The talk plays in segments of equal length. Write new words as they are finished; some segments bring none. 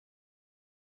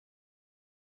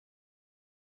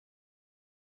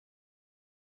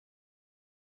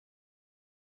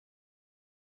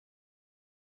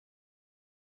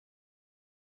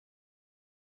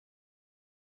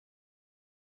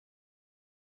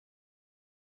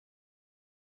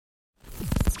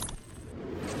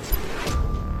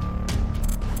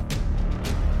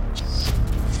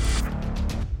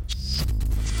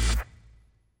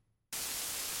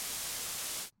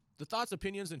thoughts,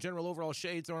 opinions, and general overall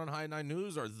shade thrown on High at 9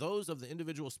 News are those of the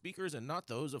individual speakers and not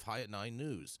those of High at 9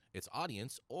 News, its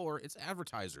audience, or its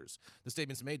advertisers. The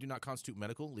statements made do not constitute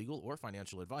medical, legal, or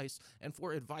financial advice, and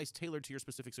for advice tailored to your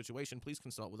specific situation, please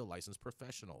consult with a licensed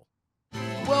professional.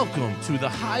 Welcome to the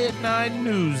High at 9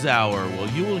 News Hour, where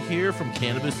you will hear from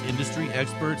cannabis industry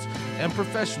experts and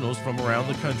professionals from around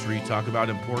the country talk about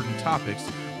important topics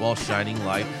while shining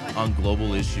light on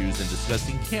global issues and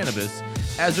discussing cannabis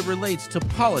as it relates to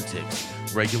politics,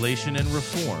 regulation and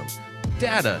reform,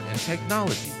 data and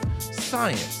technology,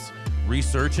 science,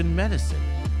 research and medicine,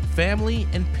 family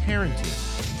and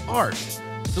parenting, art,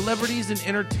 celebrities and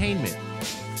entertainment,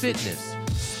 fitness,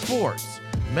 sports,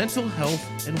 mental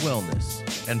health and wellness,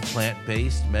 and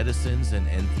plant-based medicines and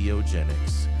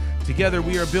entheogenics. Together,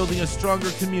 we are building a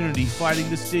stronger community, fighting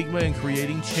the stigma and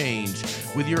creating change.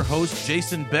 With your hosts,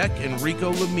 Jason Beck and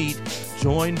Rico Lamite,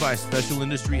 joined by special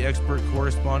industry expert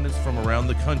correspondents from around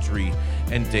the country,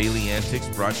 and daily antics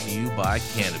brought to you by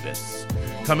Cannabis.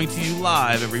 Coming to you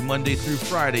live every Monday through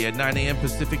Friday at 9 a.m.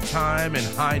 Pacific Time and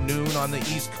high noon on the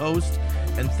East Coast.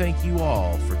 And thank you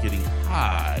all for getting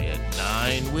high at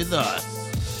 9 with us.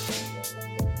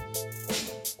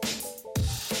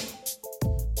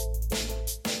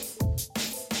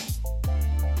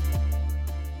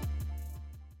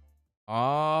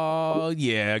 Oh,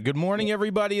 yeah. Good morning,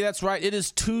 everybody. That's right. It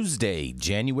is Tuesday,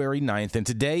 January 9th, and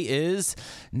today is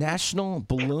National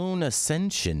Balloon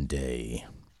Ascension Day.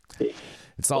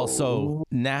 It's also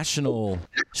National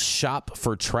Shop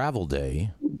for Travel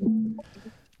Day.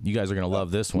 You guys are going to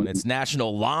love this one. It's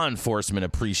National Law Enforcement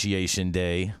Appreciation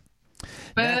Day.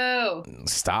 Boo!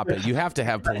 Stop it. You have to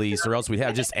have police or else we'd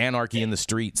have just anarchy in the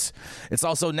streets. It's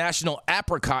also National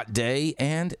Apricot Day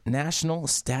and National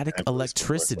Static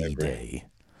Electricity Day.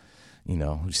 You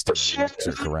know, just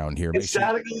around here.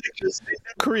 Static electricity.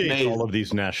 Creates all of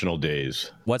these national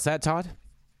days. What's that, Todd?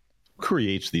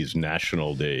 Creates these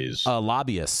national days.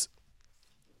 Lobbyists.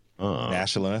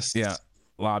 Nationalists. Yeah.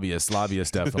 Lobbyists,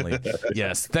 definitely.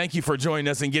 Yes. Thank you for joining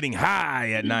us and getting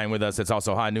high at 9 with us. It's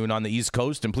also high noon on the East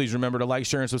Coast. And please remember to like,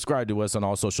 share, and subscribe to us on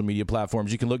all social media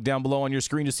platforms. You can look down below on your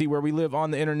screen to see where we live on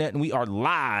the internet. And we are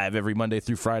live every Monday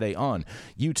through Friday on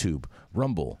YouTube,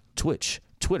 Rumble, Twitch,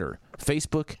 Twitter,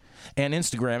 Facebook, and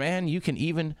Instagram. And you can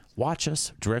even watch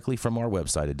us directly from our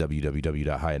website at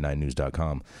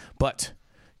www.highat9news.com. But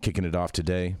kicking it off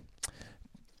today,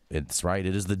 it's right.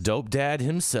 It is the dope dad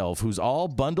himself who's all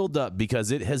bundled up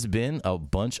because it has been a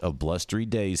bunch of blustery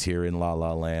days here in La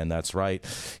La Land. That's right.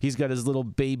 He's got his little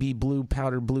baby blue,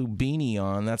 powder blue beanie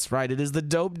on. That's right. It is the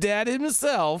dope dad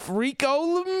himself, Rico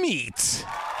Lamite.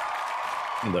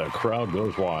 The crowd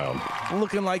goes wild.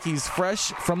 Looking like he's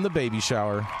fresh from the baby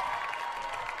shower.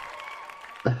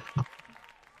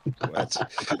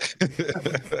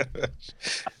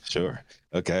 Sure.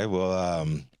 Okay. Well,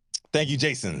 thank you,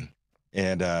 Jason.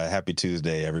 And happy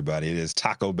Tuesday, everybody. It is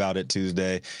Taco About It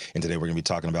Tuesday, and today we're going to be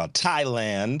talking about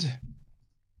Thailand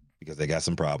because they got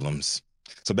some problems.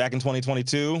 So back in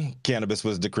 2022, cannabis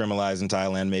was decriminalized in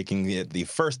Thailand, making it the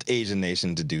first Asian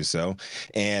nation to do so,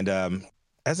 and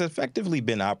has effectively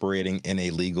been operating in a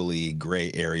legally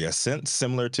gray area since,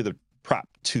 similar to the Prop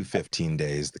 215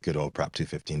 days, the good old Prop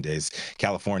 215 days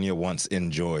California once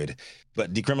enjoyed.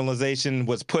 But decriminalization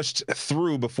was pushed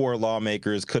through before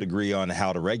lawmakers could agree on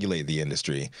how to regulate the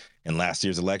industry. And last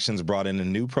year's elections brought in a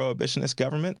new prohibitionist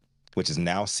government, which is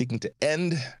now seeking to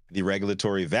end the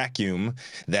regulatory vacuum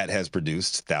that has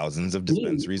produced thousands of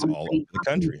dispensaries all over the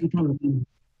country.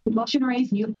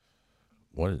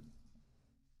 What?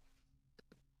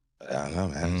 I don't know,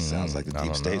 man. It sounds like the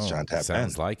deep state's trying to tap in.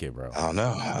 Sounds like it, bro. I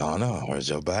don't know. Where's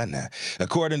Joe Biden at?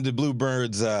 According to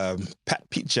Bluebird's Pat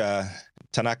Picha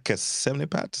Tanaka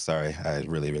Semnipat, sorry, I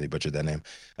really butchered that name.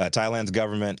 Thailand's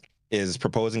government is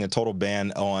proposing a total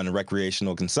ban on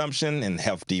recreational consumption and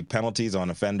hefty penalties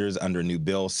on offenders under a new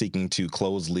bill seeking to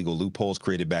close legal loopholes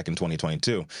created back in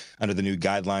 2022. Under the new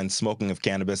guidelines, smoking of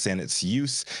cannabis and its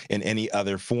use in any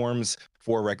other forms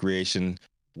for recreation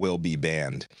will be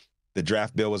banned. The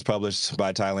draft bill was published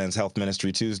by Thailand's health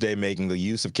ministry Tuesday, making the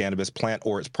use of cannabis plant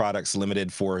or its products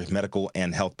limited for medical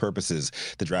and health purposes.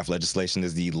 The draft legislation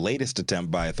is the latest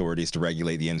attempt by authorities to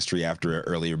regulate the industry after an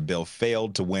earlier bill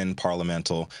failed to win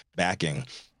parliamental backing.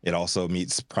 It also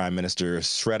meets Prime Minister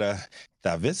Srettha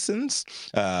Thavisin's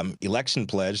election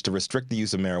pledge to restrict the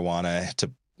use of marijuana to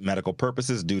medical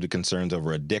purposes due to concerns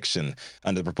over addiction.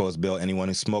 Under the proposed bill, anyone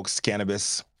who smokes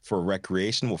cannabis for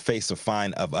recreation will face a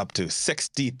fine of up to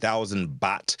 60,000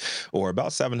 baht, or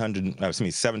about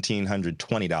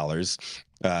 $1,720.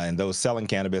 And those selling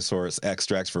cannabis or its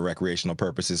extracts for recreational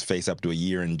purposes face up to a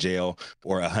year in jail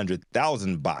or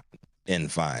 100,000 baht, in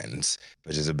fines,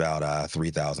 which is about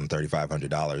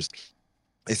 $3,500.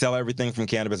 They sell everything from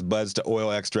cannabis buds to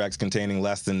oil extracts containing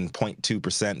less than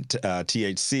 0.2%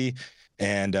 THC.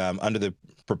 And under the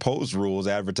proposed rules,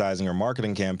 advertising or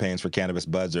marketing campaigns for cannabis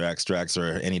buds or extracts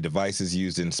or any devices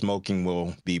used in smoking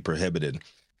will be prohibited.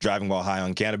 Driving while high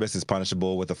on cannabis is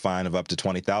punishable with a fine of up to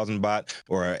 20,000 baht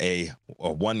or a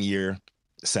 1-year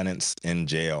sentence in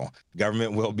jail.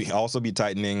 Government will also be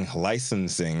tightening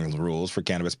licensing rules for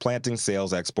cannabis planting,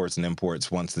 sales, exports, and imports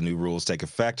once the new rules take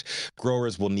effect.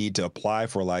 Growers will need to apply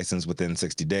for a license within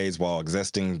 60 days, while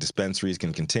existing dispensaries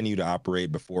can continue to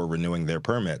operate before renewing their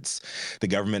permits. The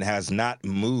government has not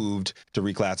moved to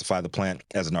reclassify the plant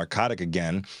as a narcotic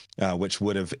again, which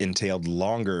would have entailed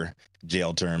longer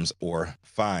jail terms or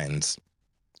fines.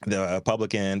 The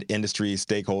public and industry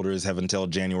stakeholders have until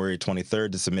January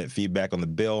 23rd to submit feedback on the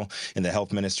bill, and the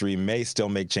health ministry may still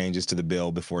make changes to the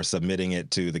bill before submitting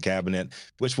it to the cabinet,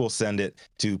 which will send it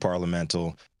to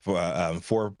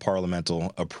for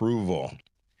parliamental approval.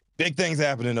 Big things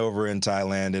happening over in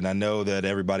Thailand, and I know that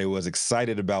everybody was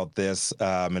excited about this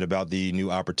and about the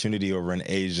new opportunity over in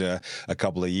Asia a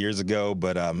couple of years ago,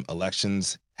 but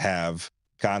elections have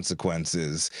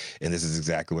consequences, and this is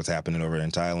exactly what's happening over in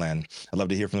Thailand. I'd love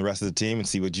to hear from the rest of the team and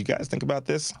see what you guys think about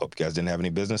this. Hope you guys didn't have any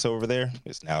business over there.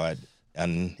 It's now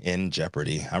in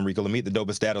jeopardy. I'm Rico Lamite, the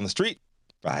dopest dad on the street.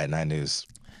 Friday Night News.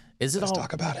 Let's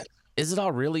talk about it. Is it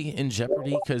all really in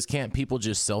jeopardy? Because can't people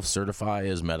just self-certify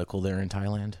as medical there in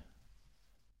Thailand?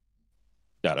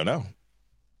 I don't know.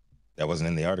 That wasn't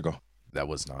in the article. That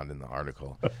was not in the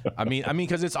article. I mean,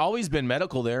 because it's always been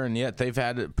medical there, and yet they've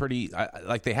had it pretty,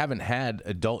 they haven't had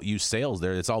adult use sales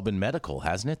there. It's all been medical,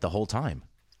 hasn't it, the whole time?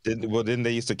 Didn't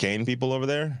they used to cane people over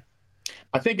there?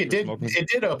 I think it did. It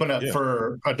did open up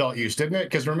for adult use, didn't it?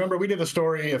 Because remember, we did a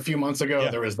story a few months ago.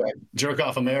 Yeah. There was that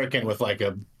jerk-off American with like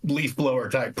a leaf blower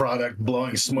type product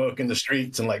blowing smoke in the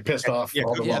streets and like pissed off.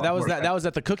 That was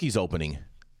at the Cookies opening.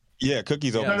 Yeah,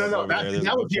 Cookies open. No.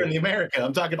 That was here in America.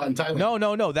 I'm talking about in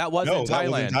Thailand. No. That was in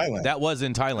Thailand. That was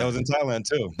in Thailand. That was in Thailand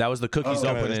too. That was the Cookies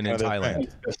opening in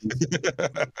Thailand.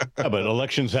 Yeah, but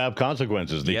elections have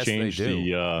consequences. They changed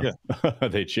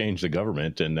they changed the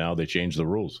government, and now they changed the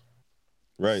rules.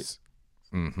 Right.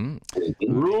 Mm-hmm.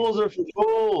 Rules are for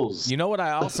fools. You know what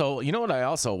I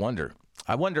also wonder.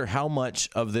 I wonder how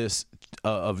much of this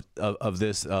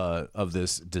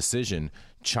this decision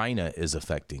China is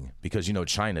affecting, because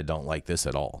China don't like this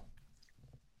at all.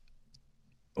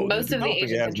 Most of the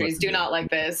Asian countries do not like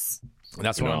this.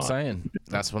 That's what I'm saying.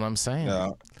 That's what I'm saying.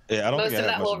 Yeah, I don't. Most of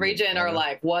that whole region are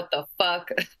like, what the fuck?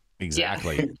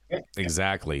 Exactly.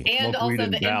 Exactly. And also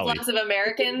the influx of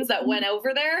Americans that went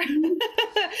over there.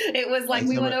 It was like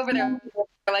we went over there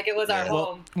like it was our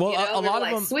home. Well, a lot of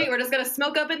them. Sweet, we're just gonna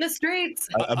smoke up in the streets.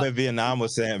 I bet Vietnam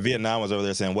was over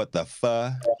there saying, "What the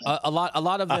fuck?" A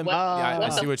lot of them. I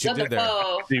see what you did there.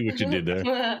 See what you did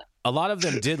there. A lot of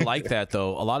them did like that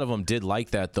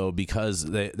though. Because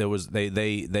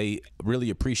they really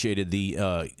appreciated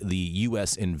the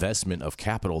U.S. investment of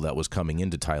capital that was coming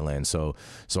into Thailand. So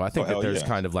I think that there's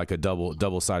kind of like a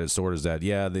double-sided sword. Is that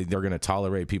they're going to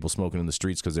tolerate people smoking in the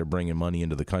streets because they're bringing money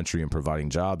into the country and providing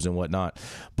jobs and whatnot.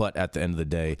 But at the end of the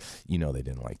day, they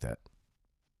didn't like that.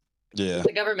 Yeah,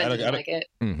 the government didn't like it.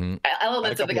 Mm-hmm.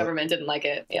 Elements of the government didn't like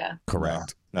it. Yeah,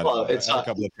 correct. It's a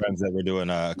couple of friends that were doing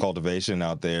cultivation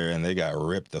out there, and they got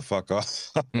ripped the fuck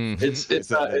off. It's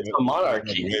a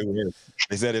monarchy.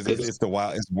 They said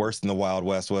it's worse than the Wild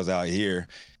West was out here,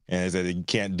 and they said you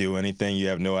can't do anything. You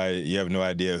have no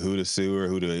idea who to sue or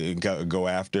who to go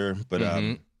after. But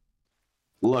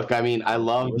look, I mean, I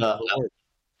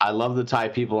love the Thai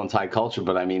people and Thai culture,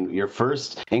 but I mean, your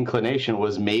first inclination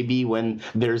was maybe when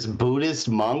there's Buddhist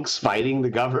monks fighting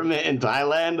the government in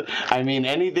Thailand. I mean,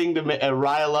 anything to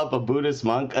rile up a Buddhist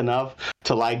monk enough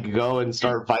to like go and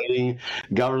start fighting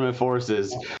government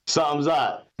forces. Something's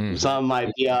up. Some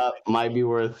might be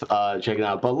worth checking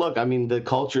out. But look, I mean, the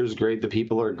culture is great. The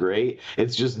people are great.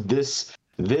 It's just this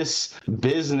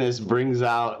business brings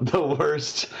out the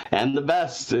worst and the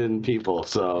best in people.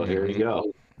 So here you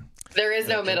go. There is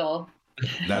no middle.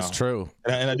 That's true.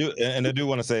 And I do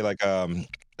want to say, like,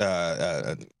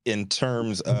 in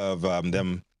terms of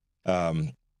them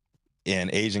in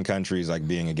Asian countries, like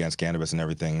being against cannabis and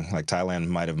everything, like Thailand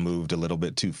might have moved a little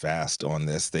bit too fast on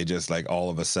this. They just like all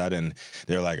of a sudden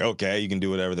they're like, okay, you can do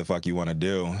whatever the fuck you want to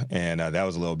do, and that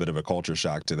was a little bit of a culture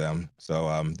shock to them. So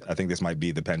I think this might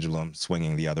be the pendulum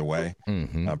swinging the other way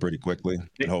pretty quickly.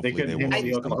 And hopefully they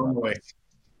will.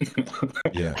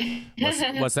 Yeah.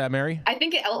 What's that, Mary? I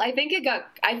think it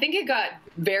got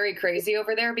very crazy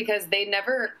over there because they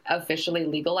never officially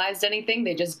legalized anything.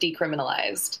 They just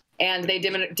decriminalized. and they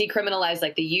decriminalized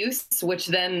like the use, which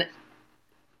then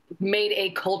made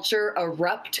a culture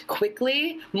erupt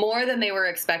quickly, more than they were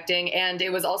expecting. And it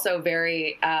was also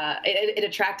very, it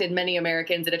attracted many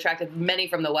Americans. It attracted many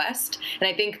from the West. And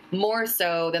I think more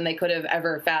so than they could have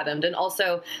ever fathomed. And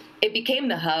also it became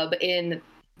the hub in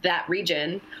that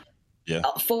region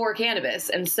for cannabis.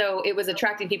 And so it was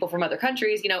attracting people from other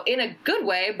countries, in a good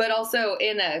way, but also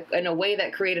in a way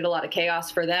that created a lot of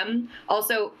chaos for them.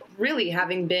 Also, really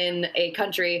having been a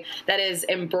country that is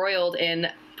embroiled in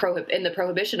the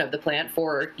prohibition of the plant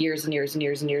for years and years and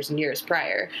years and years and years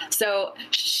prior. So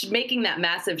making that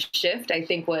massive shift, I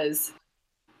think, was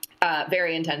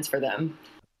very intense for them.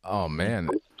 Oh, man.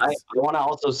 I want to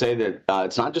also say that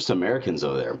it's not just Americans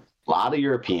over there. A lot of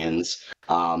Europeans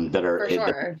that are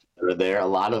there. A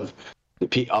lot of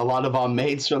our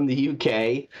mates from the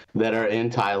UK that are in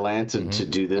Thailand to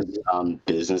do this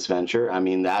business venture. I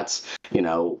mean, that's,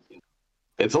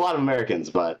 it's a lot of Americans,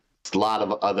 but it's a lot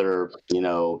of other,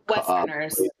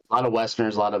 Westerners. A lot of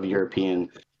Westerners, a lot of European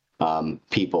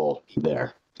people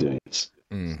there doing this.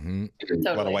 Mm-hmm. Totally.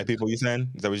 A lot of white people, you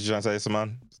saying? Is that what you're trying to say,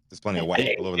 Simon? There's plenty of white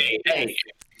people over there.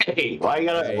 Hey, why you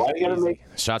gotta make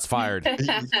shots fired?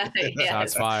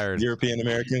 Shots fired. European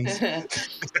Americans.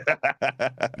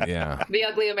 Yeah. The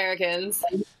ugly Americans.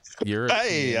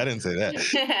 Hey, I didn't say that.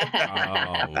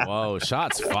 Oh, whoa.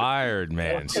 Shots fired,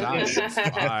 man. Shots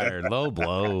fired. Low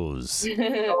blows.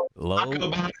 Talk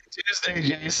about it Tuesday,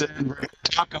 Jason. We're going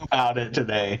to talk about it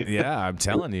today. Yeah, I'm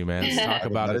telling you, man. Let's talk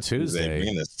about it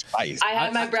Tuesday. I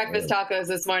had my breakfast tacos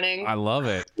this morning. I love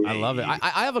it. I love it.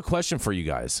 I have a question for you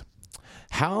guys.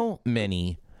 How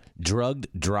many drugged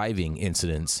driving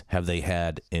incidents have they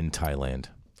had in Thailand?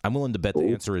 I'm willing to bet the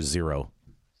answer is 0.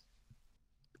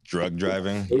 Drug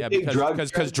driving? Yeah,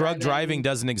 because drug driving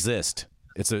doesn't exist.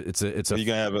 It's a. You're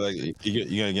gonna have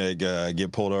you're gonna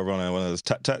get pulled over on one of those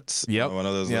tut-tuts. Yep. One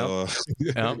of those little.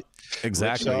 Yep.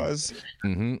 Exactly.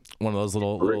 Mm-hmm. One of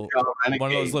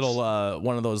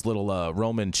those little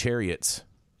Roman chariots.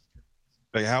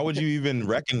 Like, how would you even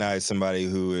recognize somebody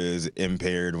who is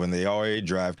impaired when they already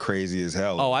drive crazy as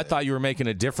hell? Oh, I thought you were making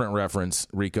a different reference,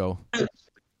 Rico.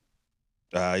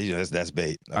 That's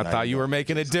bait. I thought you were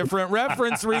making a different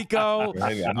reference, Rico.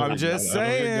 I'm just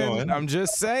saying.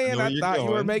 I thought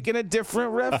you were making a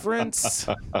different reference.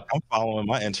 I'm following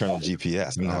my internal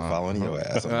GPS. I'm not following your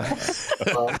ass.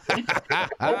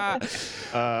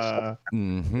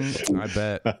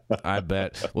 I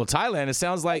bet. Well, Thailand. It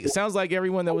sounds like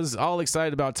everyone that was all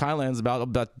excited about Thailand's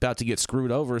about to get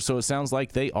screwed over. So it sounds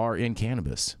like they are in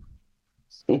cannabis.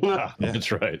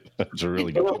 That's right. That's a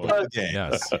really good point.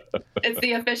 Yes. It's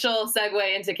the official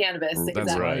segue into cannabis. That's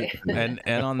exactly. Right.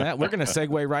 And on that, we're going to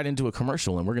segue right into a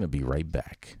commercial, and we're going to be right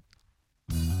back.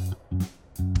 Oh,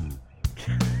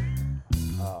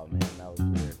 man, that was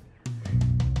weird.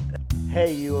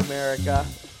 Hey, you America.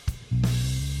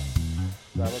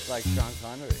 Do I look like Sean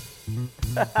Connery?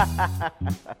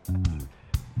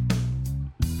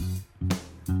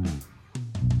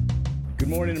 Good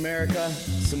morning, America.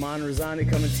 Saman Razani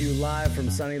coming to you live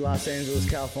from sunny Los Angeles,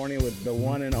 California with the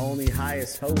one and only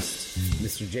highest host,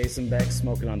 Mr. Jason Beck,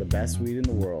 smoking on the best weed in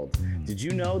the world. Did you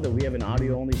know that we have an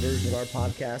audio-only version of our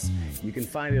podcast? You can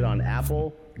find it on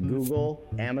Apple, Google,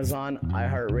 Amazon,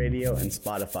 iHeartRadio, and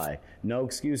Spotify. No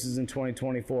excuses in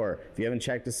 2024. If you haven't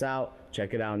checked us out,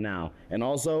 check it out now. And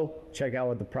also, check out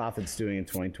what the Prophet's doing in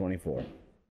 2024.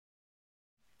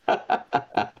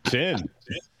 10.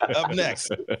 Up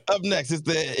next,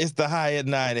 it's the high at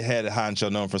night head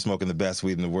honcho known for smoking the best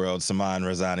weed in the world. Saman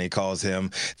Razani calls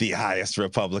him the highest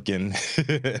Republican.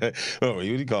 Oh,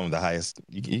 you call him the highest?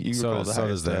 So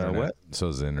does the internet. What? So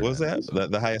does the internet. What's that?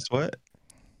 The highest what?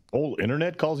 Whole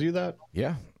internet calls you that?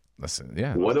 Yeah. Yeah.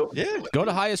 Yeah. Go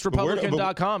to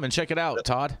highestrepublican.com and check it out,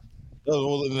 Todd.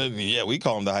 Oh, well, yeah, we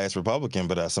call him the highest Republican,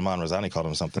 but Saman Razani called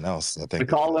him something else. I think I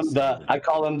call him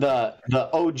the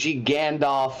OG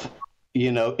Gandalf,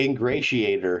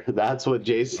 ingratiator. That's what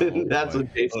Jason. That's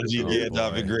what Jason. OG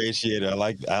Gandalf ingratiator.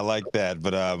 I like that.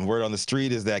 But word on the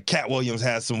street is that Cat Williams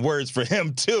has some words for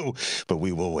him too. But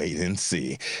we will wait and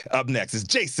see. Up next is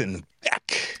Jason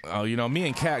Beck. Oh, me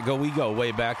and Cat we go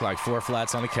way back like 4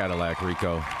 flats on a Cadillac,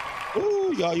 Rico.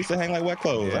 Ooh, y'all used to hang like wet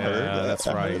clothes. Yeah, I heard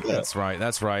that.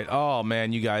 That's right. Oh,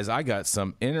 man, you guys, I got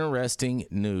some interesting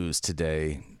news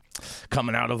today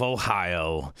coming out of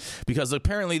Ohio, because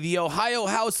apparently the Ohio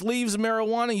House leaves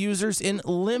marijuana users in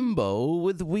limbo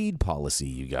with weed policy,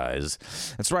 you guys.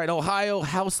 That's right. Ohio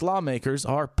House lawmakers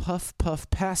are puff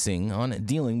passing on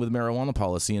dealing with marijuana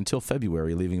policy until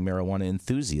February, leaving marijuana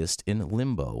enthusiasts in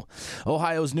limbo.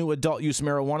 Ohio's new adult use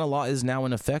marijuana law is now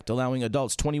in effect, allowing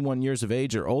adults 21 years of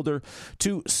age or older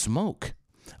to smoke.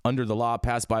 Under the law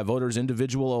passed by voters,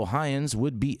 individual Ohioans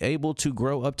would be able to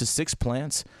grow up to 6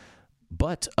 plants,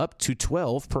 but up to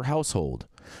 12 per household.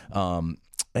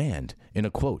 And in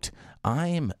a quote,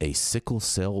 "I'm a sickle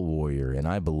cell warrior, and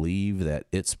I believe that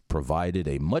it's provided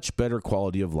a much better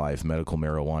quality of life," medical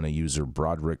marijuana user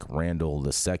Broderick Randall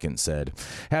II said.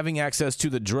 Having access to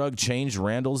the drug changed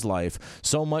Randall's life,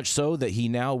 so much so that he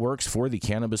now works for the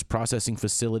cannabis processing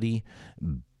facility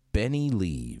Benny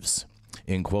Leaves.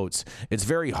 In quotes, "It's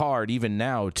very hard even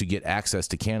now to get access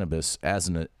to cannabis as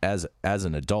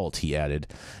an adult," he added.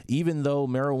 "Even though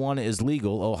marijuana is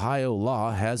legal, Ohio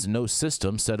law has no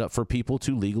system set up for people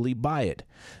to legally buy it.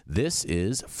 This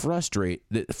is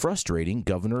frustrating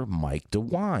Governor Mike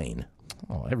DeWine."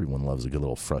 Oh, everyone loves a good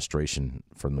little frustration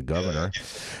from the governor.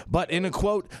 But in a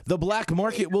quote, "The black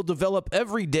market will develop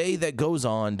every day that goes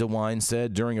on," DeWine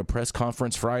said during a press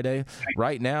conference Friday.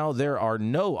 "Right now, there are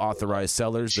no authorized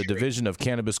sellers. The Division of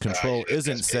Cannabis Control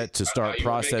isn't set to start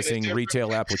processing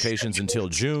retail applications until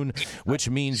June, which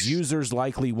means users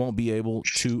likely won't be able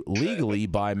to legally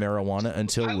buy marijuana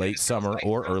until late summer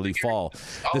or early fall."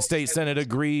 The state Senate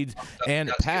agreed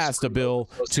and passed a bill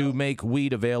to make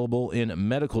weed available in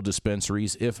medical dispensaries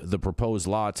if the proposed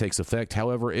law takes effect.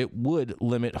 However, it would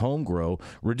limit home grow,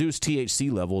 reduce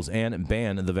THC levels, and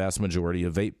ban the vast majority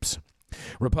of vapes.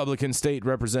 Republican State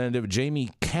Representative Jamie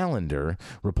Callender,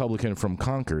 Republican from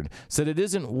Concord, said it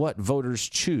isn't what voters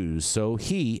choose, so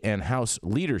he and House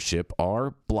leadership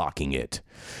are blocking it.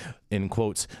 In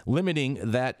quotes, limiting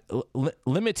that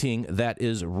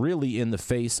is really in the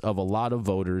face of a lot of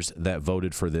voters that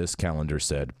voted for this, Callender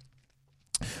said.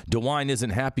 DeWine isn't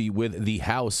happy with the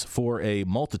House for a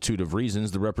multitude of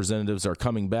reasons. The representatives are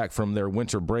coming back from their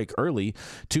winter break early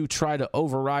to try to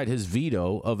override his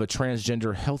veto of a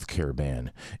transgender health care ban.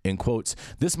 In quotes,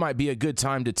 "This might be a good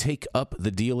time to take up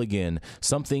the deal again,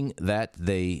 something that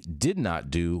they did not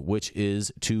do, which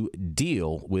is to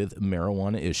deal with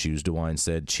marijuana issues," DeWine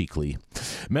said cheekily.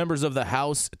 Members of the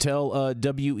House tell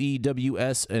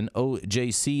WEWS and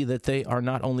OJC that they are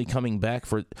not only coming back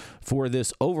for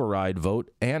this override vote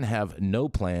and have no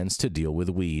plans to deal with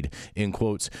weed. In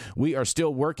quotes, "We are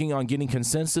still working on getting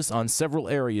consensus on several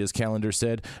areas," Callender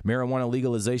said. "Marijuana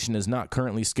legalization is not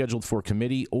currently scheduled for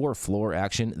committee or floor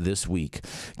action this week."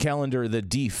 Callender, the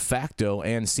de facto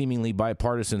and seemingly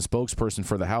bipartisan spokesperson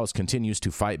for the House, continues to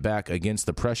fight back against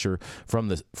the pressure from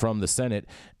the Senate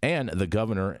and the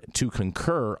governor to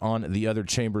concur on the other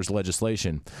chamber's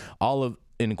legislation.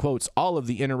 In quotes, "All of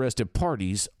the interested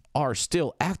parties are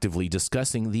still actively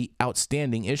discussing the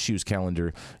outstanding issues,"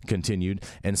 Callender continued,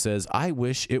 and says, "I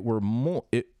wish it were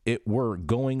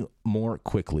going more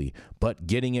quickly, but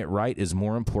getting it right is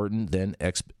more important than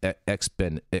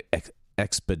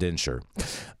expenditure."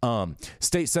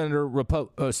 State Senator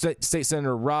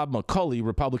Rob McCauley,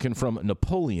 Republican from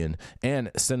Napoleon,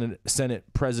 and Senate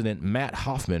President Matt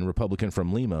Hoffman, Republican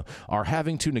from Lima, are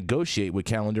having to negotiate with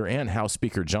Callender and House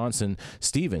Speaker Johnson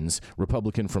Stevens,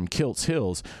 Republican from Kilts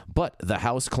Hills, but the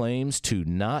House claims to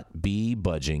not be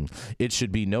budging. It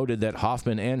should be noted that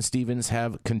Hoffman and Stevens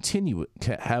have contentious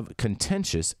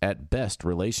at best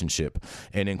relationship,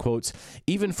 and in quotes,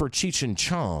 "Even for Cheech and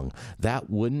Chong, that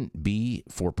wouldn't be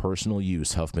for personal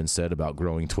use," Huffman said about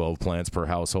growing 12 plants per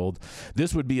household.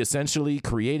 "This would be essentially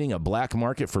creating a black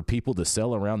market for people to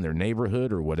sell around their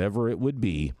neighborhood or whatever it would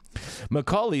be."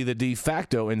 McCauley, the de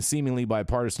facto and seemingly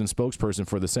bipartisan spokesperson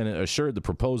for the Senate, assured the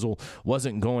proposal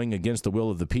wasn't going against the will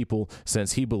of the people,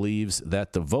 since he believes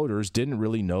that the voters didn't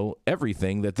really know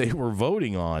everything that they were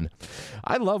voting on.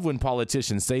 I love when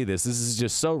politicians say this. This is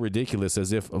just so ridiculous,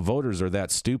 as if voters are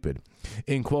that stupid.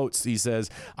 In quotes, he says,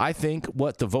 "I think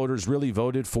what the voters really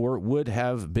voted for would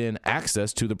have been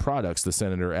access to the products," the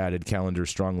senator added. Callender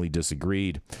strongly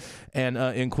disagreed. And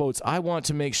in quotes, "I want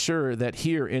to make sure that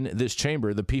here in this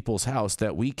chamber, the people's house,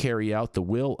 that we carry out the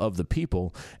will of the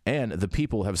people, and the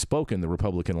people have spoken," the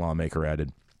Republican lawmaker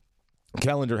added.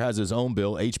 Callender has his own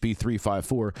bill, HB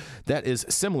 354, that is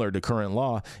similar to current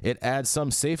law. It adds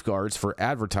some safeguards for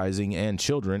advertising and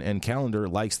children, and Callender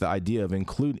likes the idea of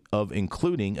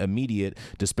including immediate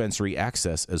dispensary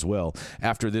access as well.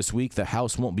 After this week, the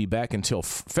House won't be back until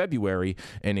February,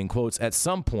 and in quotes, "At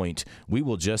some point, we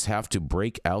will just have to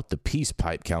break out the peace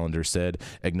pipe," Callender said,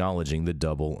 acknowledging the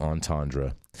double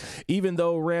entendre. Even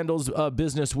though Randall's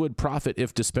business would profit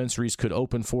if dispensaries could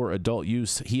open for adult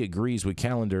use, he agrees with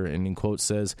Callender and, in quotes,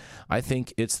 says, "I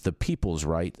think it's the people's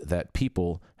right that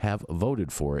people have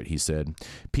voted for it," he said.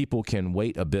 "People can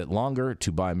wait a bit longer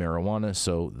to buy marijuana,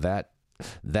 so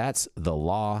that's the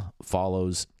law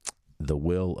follows the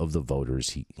will of the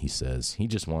voters. He says he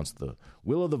just wants the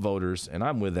will of the voters, and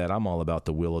I'm with that. I'm all about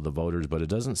the will of the voters, but it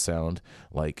doesn't sound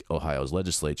like Ohio's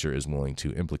legislature is willing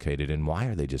to implicate it. And why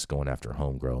are they just going after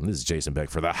homegrown? This is Jason Beck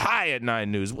for the High at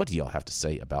 9 News. What do y'all have to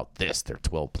say about this? There are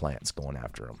 12 plants going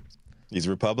after them. These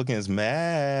Republicans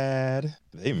mad.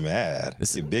 They mad.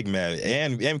 This is big mad.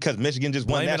 And because Michigan just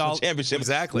won national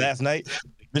championship last night.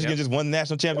 Michigan just won the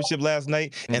national championship last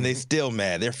night, and they still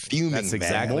mad. They're fuming. That's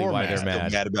exactly why they're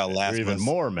mad. Mad about last even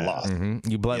more mad. Loss.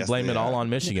 You blame it all on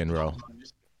Michigan, bro.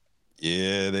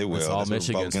 Yeah, they will. It's all Michigan's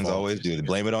Republicans fault. always do. They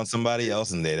blame it on somebody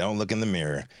else, and they don't look in the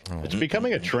mirror. It's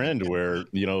becoming a trend where,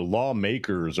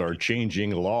 lawmakers are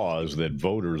changing laws that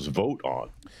voters vote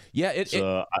on. Yeah, it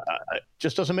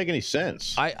just doesn't make any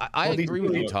sense. I agree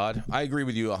with you, Todd. I agree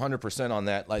with you 100% on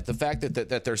that. Like the fact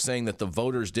that they're saying that the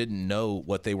voters didn't know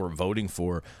what they were voting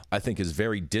for, I think is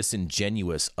very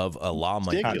disingenuous of a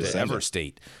lawmaker to ever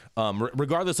state.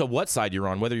 Regardless of what side you're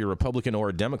on, whether you're Republican or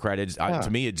a Democrat, to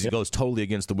me it goes totally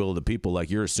against the will of the people. Like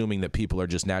you're assuming that people are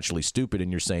just naturally stupid,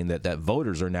 and you're saying that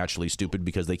voters are naturally stupid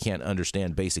because they can't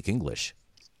understand basic English.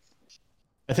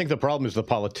 I think the problem is the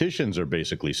politicians are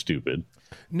basically stupid.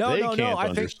 They can't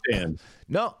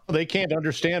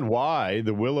understand why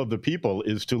the will of the people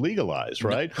is to legalize,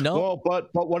 right? No. Well, but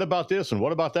what about this, and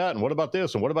what about that, and what about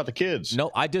this, and what about the kids?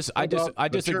 No, I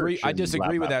disagree. I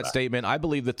disagree with that statement. I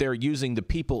believe that they're using the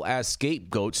people as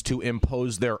scapegoats to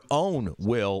impose their own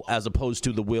will as opposed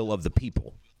to the will of the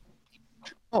people.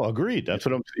 Oh, agreed. That's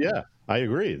what I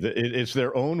agree. It's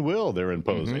their own will they're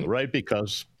imposing, right?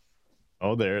 Because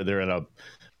they're in a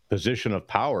position of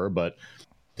power, but it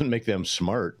doesn't make them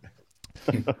smart.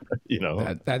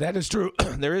 That is true.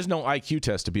 There is no IQ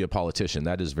test to be a politician.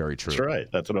 That is very true. That's right.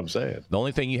 That's what I'm saying. The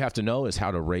only thing you have to know is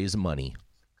how to raise money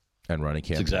and run a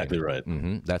campaign. That's exactly right.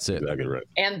 That's it. Exactly right.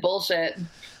 And bullshit.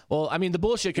 Well, I mean, the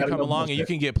bullshit can come along, and you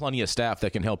can get plenty of staff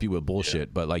that can help you with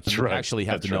bullshit. But you actually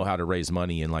have to know how to raise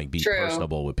money and be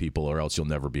personable with people, or else you'll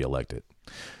never be elected.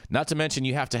 Not to mention,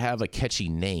 you have to have a catchy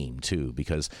name too,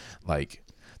 because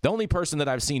the only person that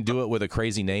I've seen do it with a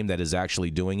crazy name that is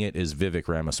actually doing it is Vivek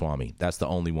Ramaswamy. That's the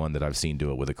only one that I've seen do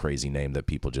it with a crazy name that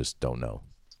people just don't know.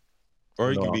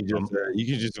 Or you can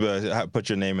just put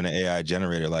your name in an AI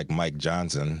generator like Mike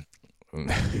Johnson.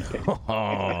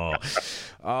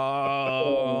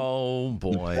 Oh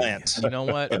boy! You know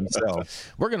what?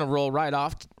 We're gonna roll right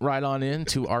on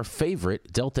into our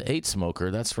favorite Delta 8 smoker.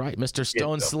 That's right, Mr.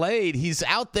 Stone Slade. He's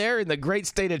out there in the great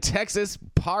state of Texas,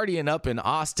 partying up in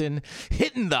Austin,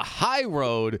 hitting the high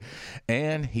road,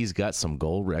 and he's got some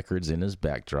gold records in his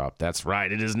backdrop. That's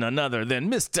right, it is none other than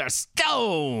Mr.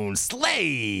 Stone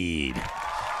Slade.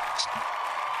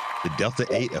 The Delta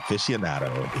 8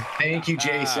 aficionado. Thank you,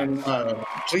 Jason.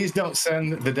 Please don't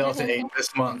send the Delta 8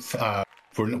 this month.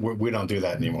 We don't do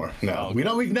that anymore. No, we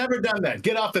don't. We've never done that.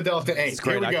 Get off the Delta 8. It's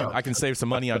great. Here we go. I can save some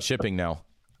money on shipping now.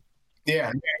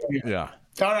 Yeah.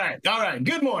 All right.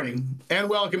 Good morning and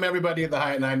welcome everybody to the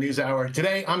High at 9 News Hour.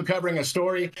 Today, I'm covering a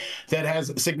story that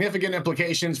has significant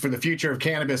implications for the future of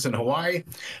cannabis in Hawaii.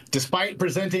 Despite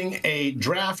presenting a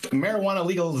draft marijuana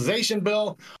legalization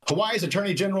bill, Hawaii's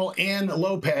Attorney General Ann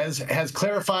Lopez has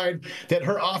clarified that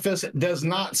her office does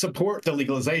not support the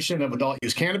legalization of adult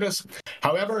use cannabis.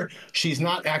 However, she's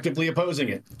not actively opposing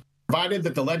it, provided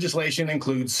that the legislation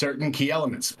includes certain key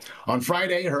elements. On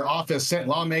Friday, her office sent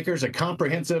lawmakers a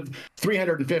comprehensive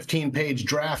 315-page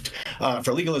draft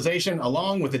for legalization,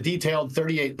 along with a detailed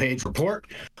 38-page report.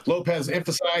 Lopez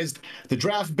emphasized the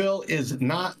draft bill is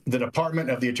not the Department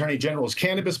of the Attorney General's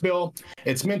cannabis bill.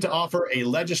 It's meant to offer a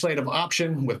legislative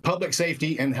option with public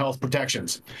safety and health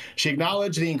protections. She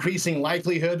acknowledged the increasing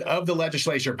likelihood of the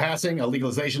legislature passing a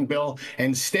legalization bill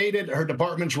and stated her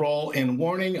department's role in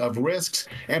warning of risks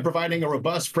and providing a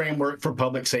robust framework for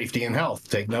public safety and health.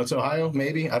 Take notes, Ohio,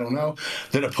 maybe? I don't know.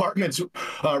 The department's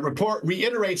report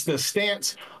reiterates this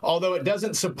stance. Although it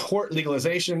doesn't support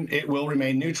legalization, it will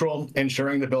remain neutral,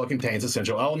 ensuring the bill contains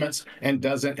essential elements and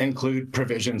doesn't include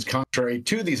provisions contrary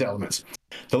to these elements.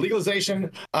 The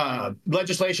legalization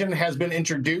legislation has been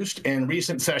introduced in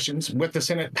recent sessions, with the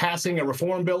Senate passing a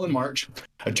reform bill in March.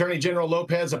 Attorney General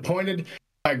Lopez, appointed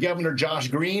by Governor Josh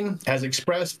Green, has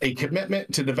expressed a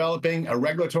commitment to developing a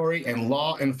regulatory and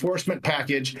law enforcement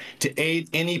package to aid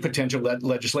any potential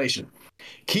legislation.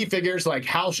 Key figures like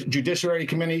House Judiciary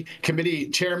Committee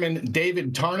Chairman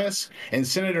David Tarnas and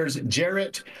Senators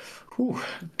Jarrett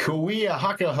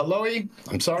Kuiahaka-Haloi,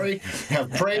 have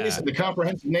praised the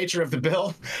comprehensive nature of the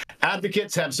bill.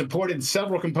 Advocates have supported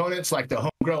several components like the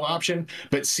home grow option,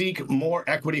 but seek more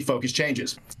equity-focused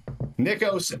changes.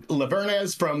 Nikos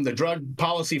Lavernes from the Drug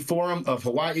Policy Forum of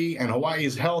Hawaii and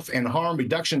Hawaii's Health and Harm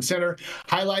Reduction Center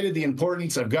highlighted the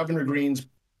importance of Governor Green's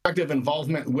active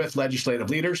involvement with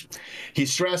legislative leaders. He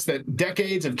stressed that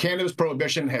decades of cannabis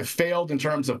prohibition have failed in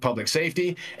terms of public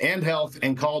safety and health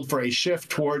and called for a shift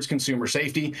towards consumer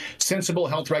safety, sensible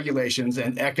health regulations,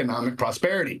 and economic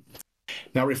prosperity.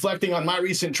 Now, reflecting on my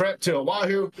recent trip to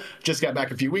Oahu, just got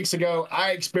back a few weeks ago,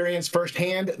 I experienced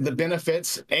firsthand the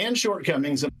benefits and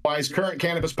shortcomings of Hawaii's current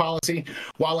cannabis policy.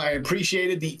 While I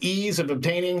appreciated the ease of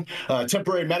obtaining a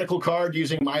temporary medical card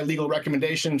using my legal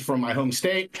recommendations from my home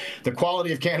state, the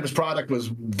quality of cannabis product was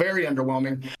very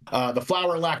underwhelming. The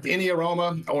flower lacked any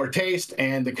aroma or taste,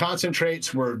 and the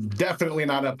concentrates were definitely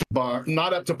not up to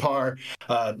par.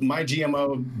 My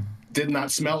GMO did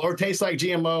not smell or taste like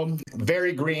GMO.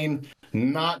 Very green.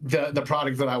 Not the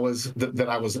product that I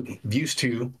was used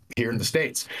to here in the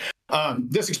States.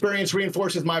 This experience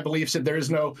reinforces my beliefs that there is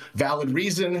no valid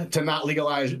reason to not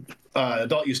legalize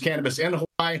adult use cannabis in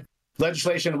Hawaii.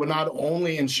 Legislation would not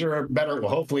only ensure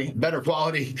hopefully better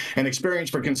quality and experience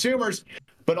for consumers,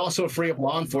 but also free up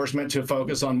law enforcement to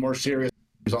focus on more serious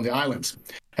issues on the islands.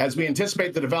 As we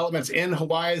anticipate the developments in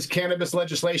Hawaii's cannabis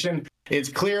legislation, it's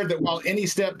clear that while any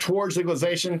step towards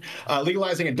legalizing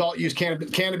adult use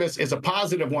cannabis is a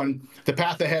positive one, the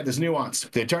path ahead is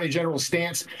nuanced. The Attorney General's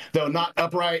stance, though not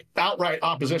outright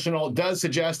oppositional, does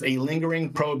suggest a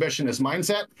lingering prohibitionist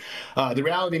mindset. The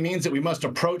reality means that we must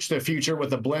approach the future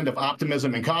with a blend of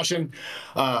optimism and caution.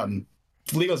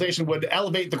 Legalization would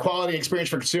elevate the quality experience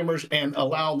for consumers and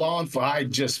allow law enforcement. I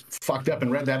just fucked up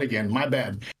and read that again. My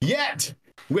bad. Yet,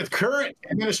 with current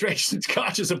administration's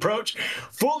cautious approach,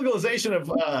 full legalization of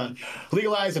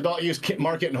legalized adult use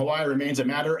market in Hawaii remains a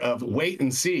matter of wait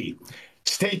and see.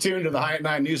 Stay tuned to the High at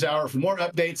 9 News Hour for more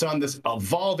updates on this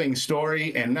evolving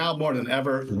story. And now more than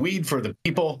ever, weed for the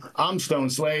people. I'm Stone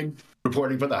Slade,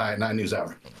 reporting for the High at 9 News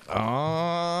Hour.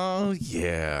 Oh,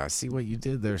 yeah. I see what you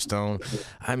did there, Stone.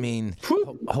 I mean,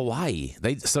 Hawaii.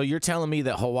 So you're telling me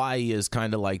that Hawaii is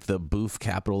kind of like the boof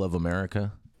capital of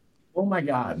America? Oh my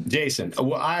God, Jason.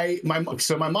 Well,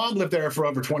 my mom lived there for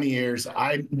over 20 years.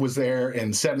 I was there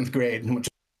in 7th grade,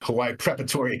 Hawaii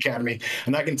Preparatory Academy,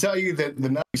 and I can tell you that the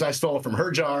nugs I stole from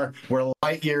her jar were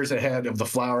light years ahead of the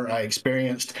flower I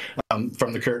experienced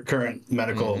from the current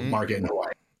medical market in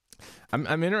Hawaii.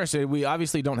 I'm interested. We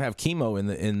obviously don't have Chemo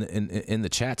in the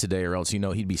chat today, or else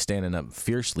he'd be standing up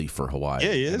fiercely for Hawaii.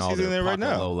 Yeah, he is. He's in there right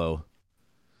now. Lolo.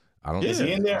 I don't see him.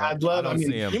 In there. I'd love. I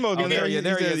see him. There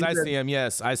he is. I see him.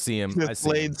 Yes, I see him.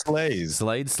 Slade slays.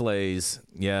 Slade slays.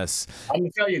 Yes. I'm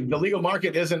gonna tell you, the legal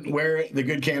market isn't where the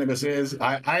good cannabis is.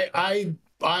 I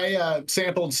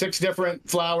sampled 6 different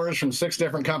flowers from 6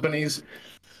 different companies.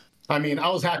 I mean, I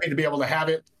was happy to be able to have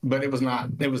it, but it was not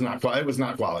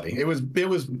quality. It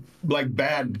was like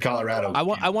bad Colorado.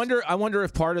 I wonder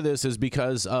if part of this is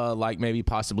because like maybe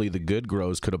possibly the good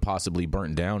grows could have possibly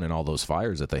burnt down in all those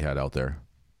fires that they had out there.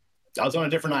 I was on a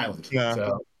different island. Yeah,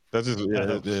 so. That's just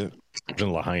in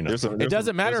Lahaina. It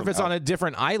doesn't matter if it's on a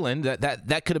different island.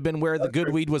 That could have been where the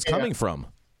good weed was coming from.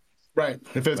 Right.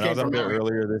 If it came from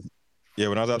earlier this. Yeah,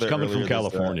 when I was out there coming from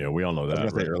California, we all know that. I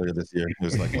was right? Earlier this year, it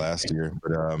was like last year,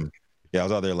 but I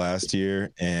was out there last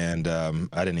year, and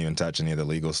I didn't even touch any of the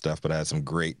legal stuff, but I had some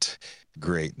great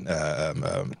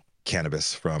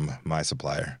cannabis from my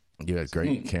supplier. You had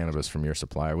great cannabis from your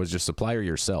supplier. Was your supplier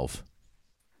yourself?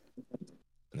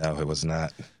 No, it was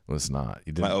not. It was not.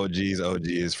 You my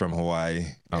OG's from Hawaii,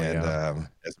 and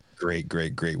it's great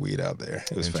weed out there.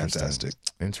 It was fantastic.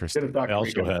 Interesting. I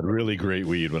also had really great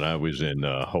weed when I was in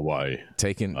Hawaii.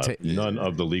 None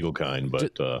of the legal kind,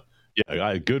 but I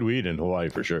had good weed in Hawaii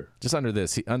for sure. Just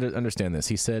understand this.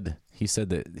 He said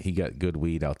that he got good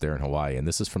weed out there in Hawaii, and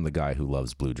this is from the guy who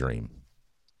loves Blue Dream.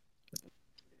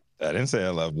 I didn't say I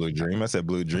love Blue Dream. I said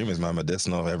Blue Dream is my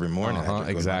medicinal every morning.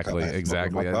 Exactly.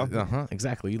 Exactly.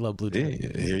 You love Blue Dream.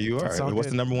 Yeah, here you are. What's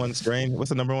the number one strain?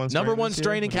 Number one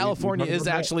strain in California is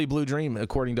actually Blue Dream,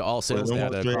 according to all sales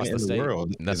data across the state.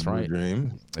 World That's right. Blue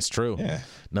Dream. It's true. Yeah.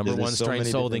 Number one strain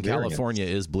sold in California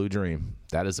is Blue Dream.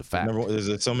 That is a fact.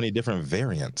 There's so many different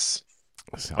variants.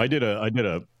 I did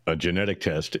a genetic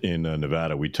test in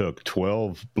Nevada. We took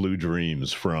 12 Blue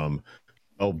Dreams from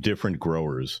 12 different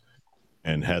growers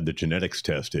and had the genetics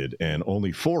tested, and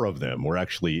only 4 of them were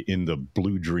actually in the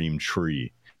Blue Dream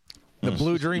tree. The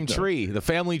Blue Dream tree, the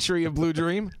family tree of Blue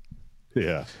Dream?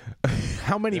 Yeah.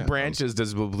 How many branches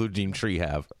does the Blue Dream tree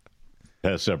have? It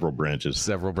has several branches.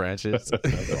 Several branches?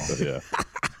 Yeah.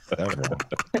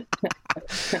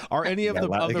 Are any of the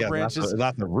other branches...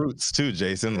 Lots of roots, too,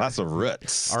 Jason. Lots of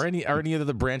roots. Are any of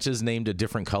the branches named a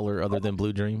different color other than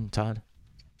Blue Dream, Todd?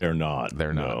 They're not.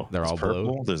 They're not. No. They're all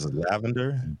purple. blue. There's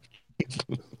lavender.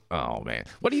 Oh man,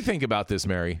 what do you think about this,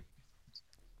 Mary?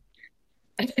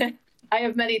 I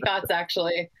have many thoughts,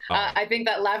 actually. Oh. I think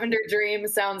that Lavender Dream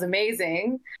sounds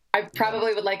amazing. I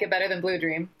probably would like it better than Blue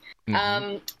Dream.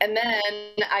 And then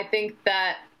I think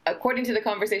that according to the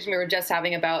conversation we were just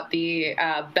having about the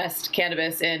best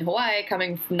cannabis in Hawaii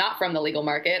coming not from the legal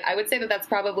market, I would say that that's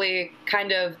probably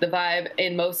kind of the vibe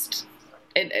in most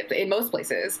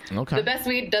places. Okay. The best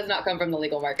weed does not come from the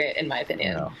legal market, in my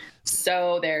opinion. No.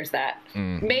 So there's that.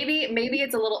 Maybe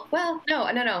it's a little, well, no.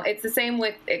 It's the same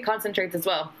with concentrates as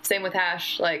well. Same with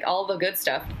hash. Like all the good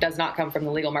stuff does not come from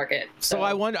the legal market. So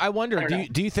I wonder,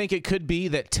 do you think it could be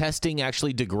that testing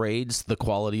actually degrades the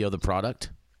quality of the product?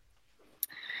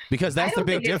 Because that's the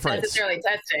big difference. It's necessarily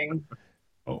testing.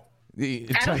 I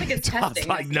don't think it's testing.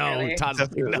 Like, no.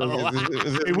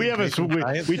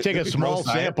 We take a small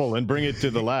sample and bring it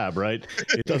to the lab, right?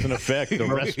 It doesn't affect the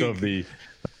rest of the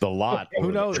lot.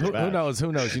 Who knows?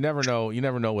 You never know. You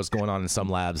never know what's going on in some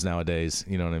labs nowadays.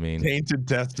 You know what I mean? Tainted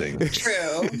testing.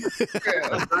 True.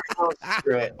 Oh,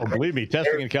 believe me,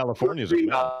 testing in California is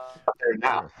out there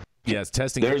now. Yes,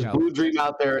 testing. There's Blue Dream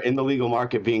out there in the legal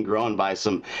market being grown by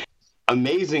some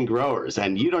amazing growers,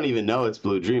 and you don't even know it's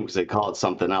Blue Dream because they call it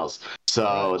something else.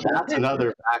 So that's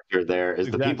another factor there is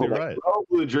exactly the people that grow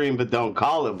Blue Dream but don't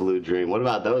call it Blue Dream. What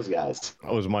about those guys?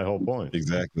 That was my whole point.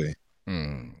 Exactly.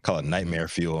 Call it nightmare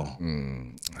fuel.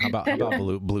 How about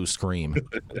blue Scream?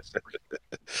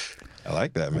 I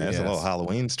like that, man. It's a little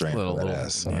Halloween strain.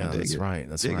 That's right.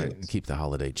 That's right. Keep the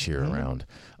holiday cheer around.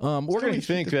 We're going to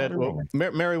think that. Well,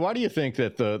 Mary, why do you think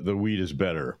that the weed is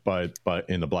better by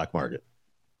in the black market?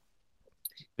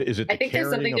 Is it the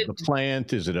carrying of the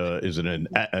plant? Is it an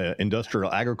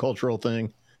industrial agricultural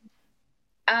thing?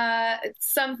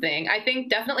 Something. I think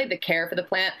definitely the care for the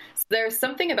plant. There's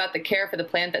something about the care for the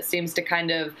plant that seems to kind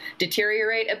of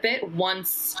deteriorate a bit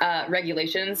once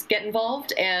regulations get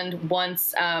involved and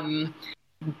once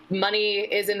money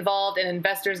is involved and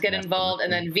investors get involved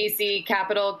and then VC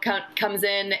capital comes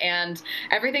in and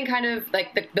everything kind of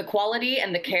like the quality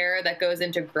and the care that goes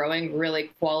into growing really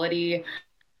quality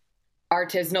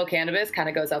artisanal cannabis kind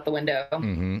of goes out the window.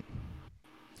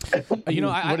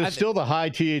 But it's still the high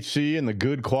THC and the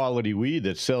good quality weed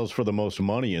that sells for the most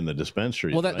money in the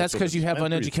dispensaries. Well, that's because you have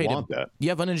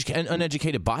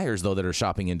uneducated buyers though that are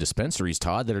shopping in dispensaries,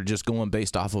 Todd, that are just going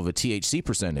based off of a THC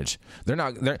percentage.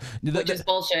 Which is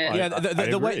bullshit. Yeah,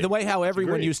 the way how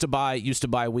everyone used to buy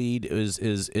weed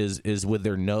is with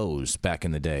their nose back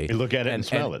in the day. You look at it and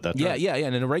smell it. That's right. Yeah.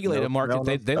 And in a regulated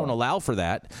market, they don't allow for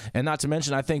that. And not to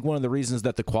mention, I think one of the reasons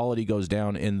that the quality goes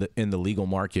down in the legal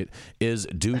market is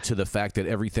due to the fact that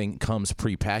everything comes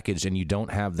prepackaged and you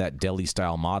don't have that deli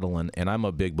style modeling. And I'm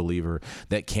a big believer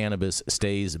that cannabis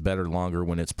stays better longer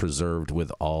when it's preserved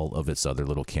with all of its other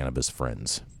little cannabis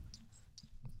friends.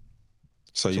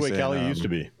 So that's the way Cali used to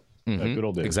be. Good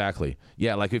old days. Exactly.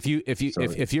 Yeah, like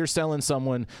if you're selling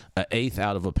someone an eighth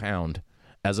out of a pound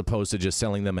as opposed to just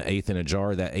selling them an eighth in a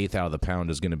jar, that eighth out of the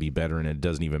pound is going to be better, and it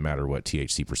doesn't even matter what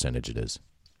THC percentage it is.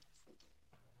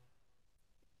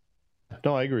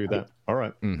 No, I agree with that. All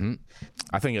right.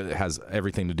 I think it has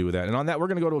everything to do with that. And on that, we're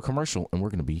going to go to a commercial, and we're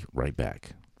going to be right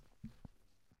back.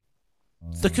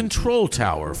 The Control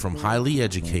Tower from Highly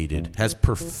Educated has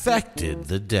perfected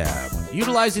the dab.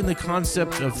 Utilizing the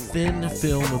concept of thin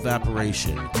film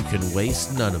evaporation, you can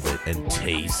waste none of it and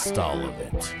taste all of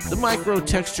it. The micro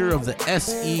texture of the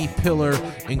SE pillar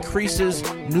increases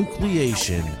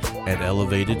nucleation at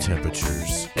elevated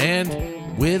temperatures. And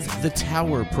with the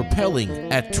tower propelling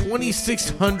at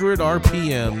 2,600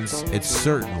 RPMs, it's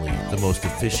certainly the most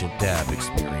efficient dab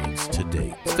experience to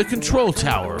date. The Control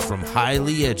Tower from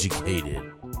Highly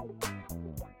Educated.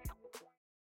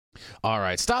 All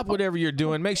right, stop whatever you're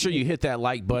doing. Make sure you hit that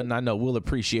like button. I know we'll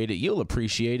appreciate it. You'll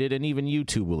appreciate it, and even you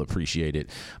too will appreciate it.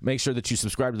 Make sure that you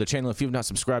subscribe to the channel if you've not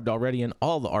subscribed already, and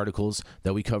all the articles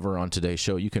that we cover on today's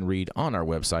show you can read on our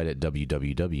website at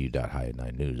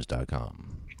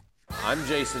www.high9news.com. I'm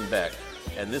Jason Beck,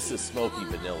 and this is Smoky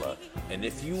Vanilla. And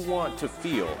if you want to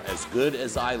feel as good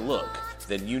as I look,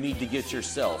 then you need to get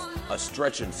yourself a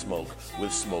Stretch and Smoke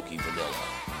with Smoky Vanilla.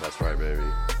 That's right, baby.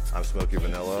 I'm Smoky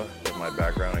Vanilla with my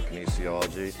background in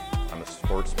kinesiology. I'm a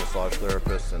sports massage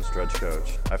therapist and stretch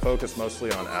coach. I focus mostly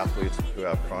on athletes who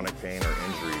have chronic pain or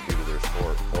injury due to their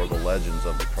sport, or the legends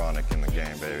of the chronic in the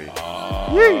game, baby.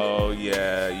 Oh,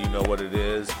 yeah, you know what it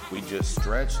is. We just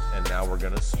stretched, and now we're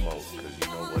gonna smoke, because you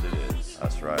know what it is.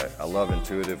 That's right. I love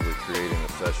intuitively creating a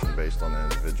session based on the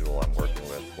individual I'm working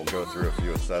with. We'll go through a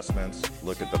few assessments,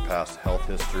 look at the past health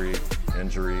history,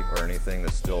 injury, or anything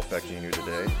that's still affecting you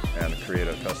today, and create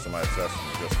a customized session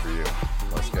just for you.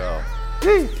 Let's go.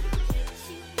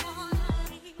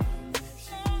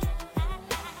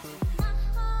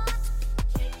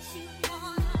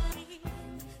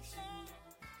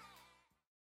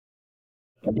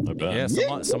 Yeah,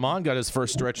 Saman got his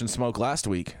first stretch and smoke last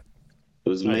week. It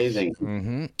was amazing.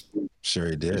 Mm-hmm. Sure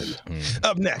he did.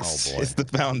 Up next, it's the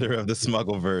founder of the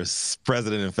Smuggleverse,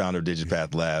 president and founder of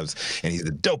Digipath Labs, and he's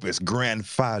the dopest Grand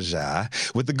Faja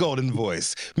with the golden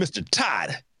voice, Mr.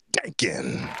 Todd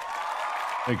Dankin.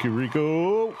 Thank you,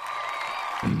 Rico.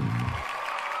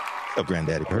 What's up,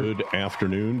 Granddaddy Perk? Good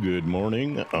afternoon, good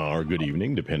morning, or good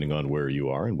evening, depending on where you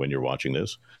are and when you're watching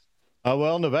this.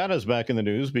 Well, Nevada's back in the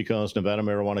news because Nevada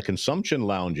marijuana consumption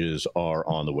lounges are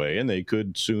on the way, and they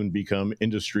could soon become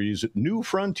industry's new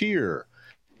frontier,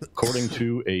 according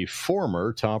to a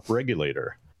former top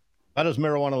regulator. Nevada's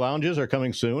marijuana lounges are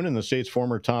coming soon, and the state's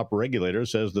former top regulator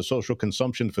says the social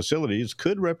consumption facilities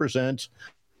could represent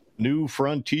a new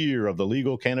frontier of the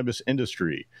legal cannabis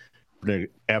industry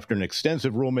after an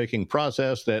extensive rulemaking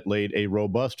process that laid a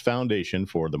robust foundation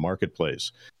for the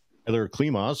marketplace. Tyler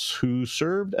Klimas, who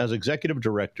served as executive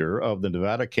director of the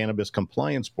Nevada Cannabis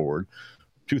Compliance Board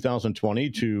 2020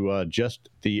 to just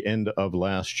the end of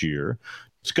last year,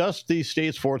 discussed the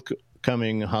state's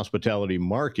forthcoming hospitality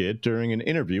market during an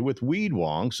interview with Weed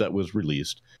Wonks that was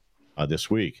released this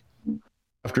week.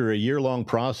 After a year-long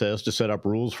process to set up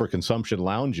rules for consumption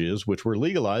lounges, which were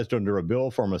legalized under a bill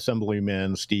from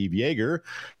Assemblyman Steve Yeager,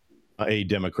 a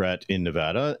Democrat in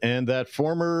Nevada, and that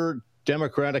former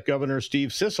Democratic Governor Steve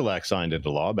Sisolak signed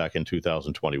into law back in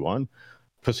 2021.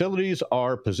 Facilities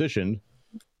are positioned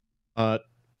to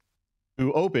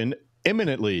open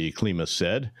imminently, Klimas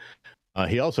said.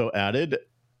 He also added,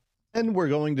 and we're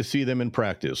going to see them in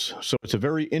practice. So it's a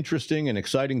very interesting and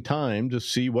exciting time to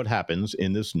see what happens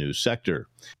in this new sector.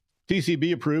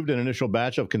 TCB approved an initial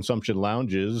batch of consumption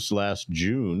lounges last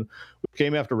June, which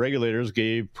came after regulators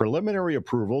gave preliminary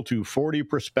approval to 40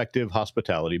 prospective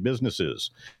hospitality businesses.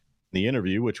 In the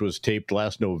interview, which was taped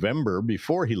last November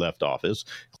before he left office,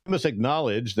 Klimas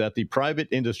acknowledged that the private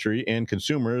industry and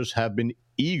consumers have been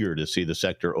eager to see the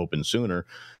sector open sooner.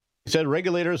 He said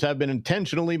regulators have been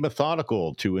intentionally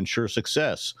methodical to ensure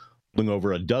success, holding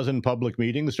over a dozen public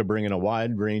meetings to bring in a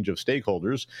wide range of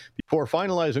stakeholders before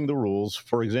finalizing the rules.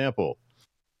 For example,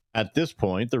 at this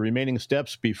point, the remaining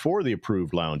steps before the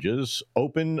approved lounges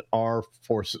open are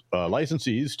for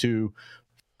licensees to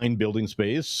find building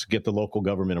space, get the local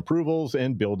government approvals,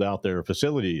 and build out their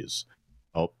facilities.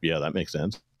 Oh, yeah, that makes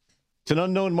sense. It's an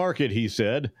unknown market, he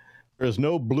said. There is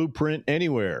no blueprint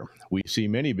anywhere. We see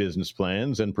many business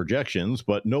plans and projections,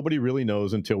 but nobody really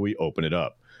knows until we open it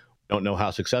up. We don't know how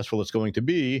successful it's going to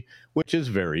be, which is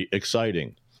very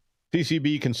exciting.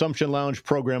 TCB Consumption Lounge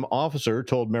Program Officer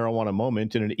told Marijuana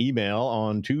Moment in an email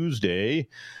on Tuesday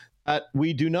that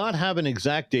we do not have an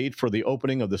exact date for the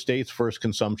opening of the state's first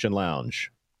consumption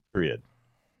lounge. Period.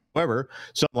 However,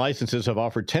 some licenses have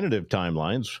offered tentative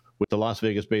timelines, with the Las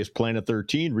Vegas-based Planet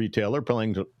 13 retailer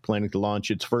planning to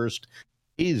launch its first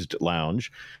phased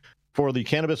lounge for the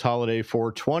Cannabis Holiday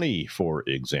 420, for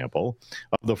example.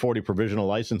 Of the 40 provisional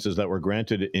licenses that were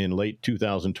granted in late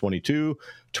 2022,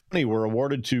 20 were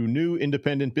awarded to new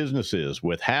independent businesses,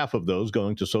 with half of those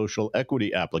going to social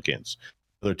equity applicants.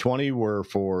 The other 20 were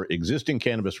for existing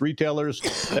cannabis retailers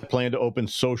that plan to open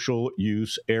social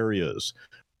use areas.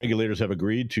 Regulators have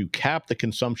agreed to cap the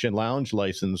consumption lounge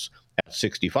license at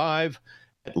 65,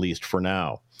 at least for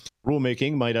now.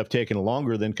 Rulemaking might have taken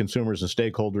longer than consumers and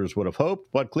stakeholders would have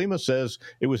hoped, but Klimas says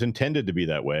it was intended to be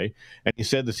that way. And he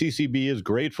said the CCB is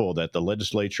grateful that the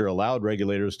legislature allowed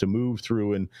regulators to move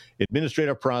through an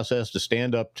administrative process to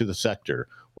stand up to the sector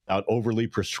without overly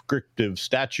prescriptive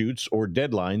statutes or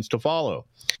deadlines to follow.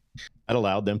 That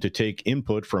allowed them to take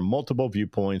input from multiple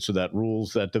viewpoints so that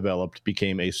rules that developed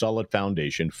became a solid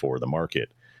foundation for the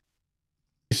market.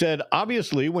 He said,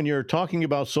 obviously, when you're talking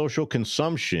about social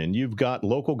consumption, you've got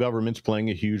local governments playing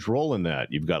a huge role in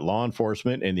that. You've got law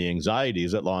enforcement and the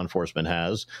anxieties that law enforcement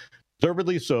has,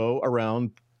 deservedly so,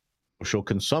 around social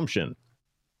consumption.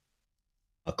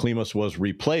 Klimas was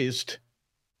replaced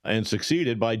and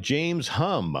succeeded by James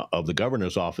Hum of the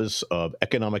Governor's Office of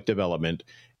Economic Development.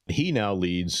 He now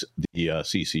leads the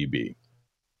CCB.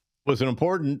 It was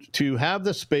important to have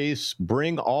the space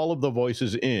bring all of the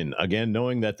voices in, again,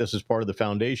 knowing that this is part of the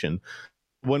foundation.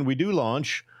 When we do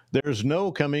launch, there's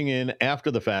no coming in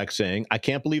after the fact saying, I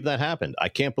can't believe that happened. I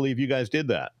can't believe you guys did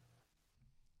that.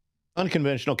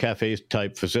 Unconventional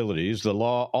cafe-type facilities, the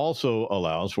law also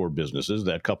allows for businesses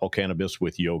that couple cannabis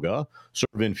with yoga,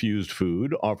 serve infused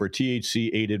food, offer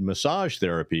THC-aided massage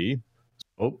therapy.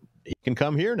 Oh, he can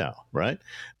come here now, right?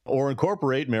 Or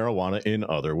incorporate marijuana in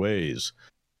other ways.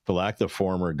 Sisolak, the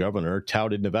former governor,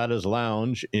 touted Nevada's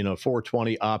lounge in a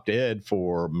 420 op-ed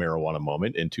for Marijuana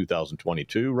Moment in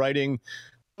 2022, writing,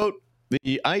 quote,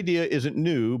 "The idea isn't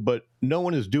new, but no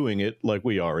one is doing it like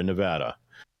we are in Nevada.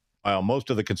 While most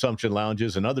of the consumption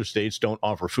lounges in other states don't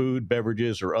offer food,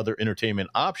 beverages, or other entertainment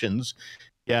options,"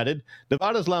 he added,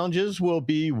 "Nevada's lounges will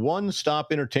be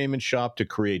one-stop entertainment shop to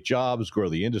create jobs, grow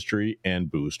the industry,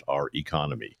 and boost our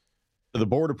economy." The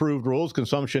board-approved rules,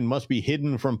 consumption must be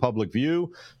hidden from public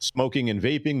view. Smoking and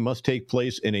vaping must take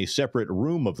place in a separate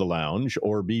room of the lounge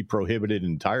or be prohibited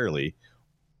entirely.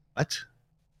 What?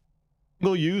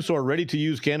 Single-use or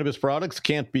ready-to-use cannabis products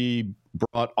can't be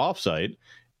brought off-site.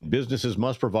 Businesses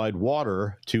must provide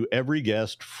water to every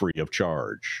guest free of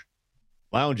charge.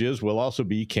 Lounges will also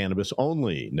be cannabis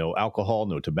only. No alcohol,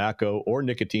 no tobacco, or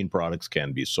nicotine products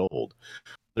can be sold.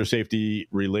 Other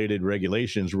safety-related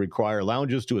regulations require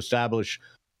lounges to establish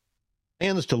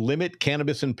plans to limit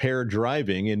cannabis-impaired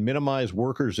driving and minimize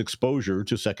workers' exposure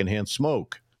to secondhand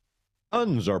smoke.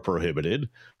 Guns are prohibited.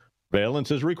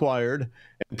 Surveillance is required,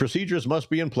 and procedures must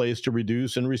be in place to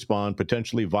reduce and respond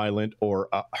potentially violent or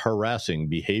harassing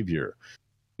behavior.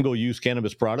 Single-use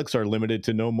cannabis products are limited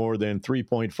to no more than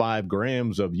 3.5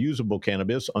 grams of usable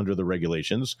cannabis under the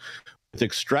regulations, with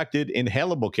extracted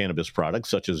inhalable cannabis products,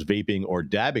 such as vaping or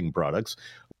dabbing products,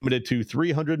 limited to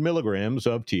 300 milligrams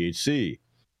of THC.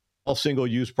 All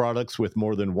single-use products with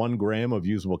more than 1 gram of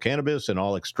usable cannabis and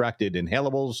all extracted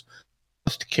inhalables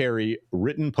must carry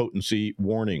written potency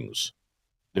warnings.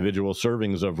 Individual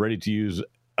servings of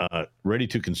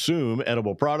ready-to-consume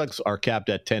edible products are capped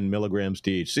at 10 milligrams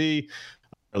THC, a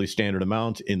fairly standard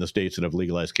amount in the states that have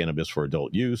legalized cannabis for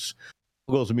adult use.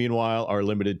 Logos, meanwhile, are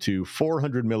limited to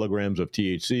 400 milligrams of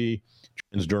THC.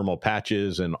 Transdermal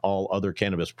patches and all other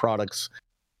cannabis products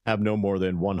have no more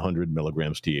than 100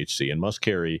 milligrams THC and must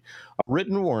carry a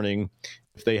written warning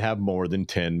if they have more than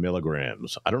 10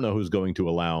 milligrams. I don't know who's going to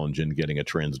a lounge and getting a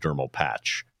transdermal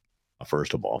patch,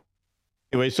 first of all.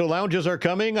 Anyway, so lounges are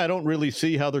coming. I don't really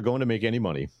see how they're going to make any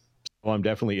money. So I'm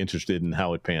definitely interested in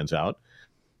how it pans out.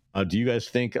 Do you guys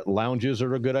think lounges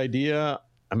are a good idea?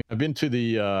 I mean, I've been to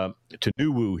to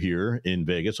New Woo here in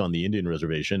Vegas on the Indian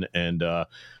Reservation, and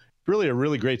really a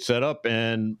really great setup.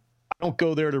 And I don't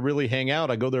go there to really hang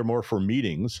out. I go there more for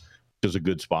meetings, which is a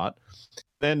good spot.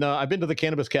 Then I've been to the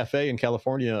Cannabis Cafe in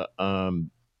California.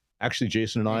 Actually,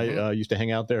 Jason and I used to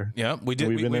hang out there. Yeah, we did.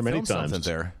 We've been there many times.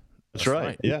 There. That's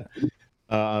right. Yeah.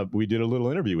 We did a little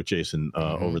interview with Jason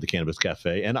over the Cannabis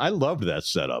Cafe, and I loved that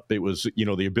setup. It was,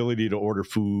 the ability to order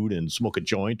food and smoke a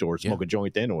joint, or smoke a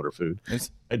joint then order food.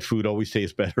 And food always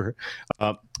tastes better.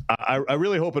 I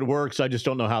really hope it works. I just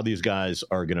don't know how these guys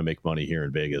are going to make money here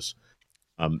in Vegas.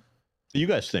 You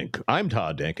guys think? I'm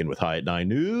Todd Denkin with High at 9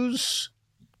 News.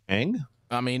 Hang.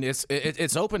 I mean,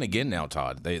 it's open again now,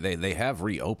 Todd. They have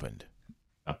reopened.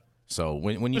 So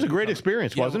when you, it was a great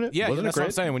experience, wasn't it? Yeah, wasn't that's it great? what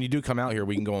I'm saying. When you do come out here,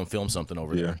 we can go and film something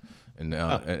over there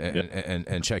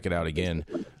and check it out again.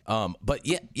 But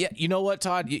yeah, you know what,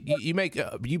 Todd?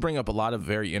 You bring up a lot of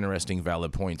very interesting,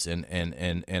 valid points,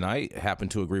 and I happen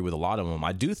to agree with a lot of them.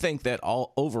 I do think that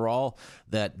overall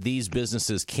that these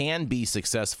businesses can be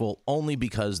successful only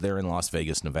because they're in Las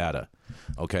Vegas, Nevada.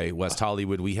 Okay, West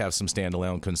Hollywood, we have some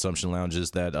standalone consumption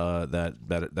lounges that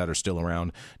are still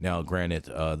around. Now, granted,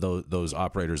 those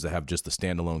operators that have just the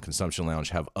standalone consumption lounge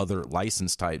have other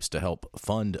license types to help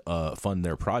fund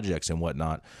their projects and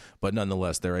whatnot. But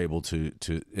nonetheless, they're able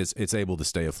it's able to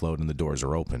stay afloat and the doors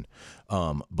are open.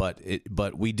 But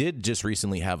we did just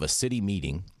recently have a city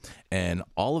meeting, and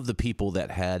all of the people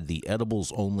that had the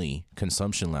edibles only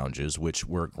consumption lounges, which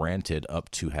were granted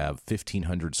up to have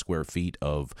 1,500 square feet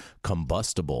of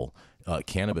combustible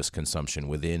cannabis consumption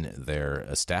within their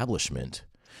establishment,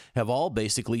 have all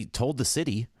basically told the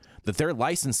city that their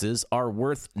licenses are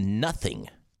worth nothing.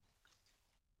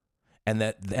 And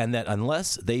that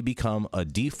unless they become a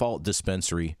default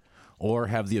dispensary or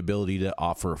have the ability to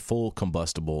offer full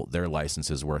combustible, their license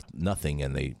is worth nothing,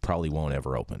 and they probably won't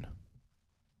ever open.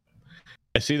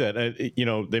 I see that.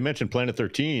 They mentioned Planet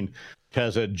 13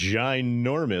 has a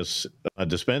ginormous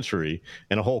dispensary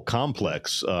and a whole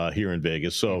complex here in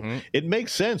Vegas. So it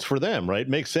makes sense for them, right? It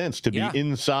makes sense to be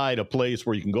inside a place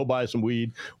where you can go buy some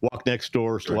weed, walk next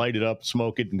door, light it up,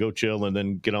 smoke it, and go chill, and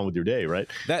then get on with your day, right?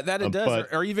 That it does.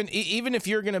 Or even if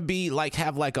you're going to be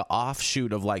have an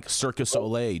offshoot of Circus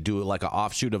Olay, do an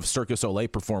offshoot of Circus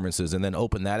Olay performances, and then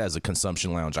open that as a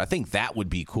consumption lounge. I think that would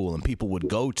be cool, and people would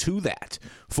go to that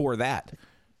for that.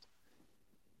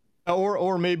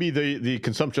 Or maybe the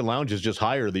consumption lounges just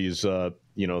hire these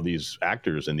these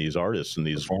actors and these artists and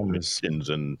these musicians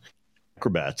and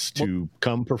acrobats to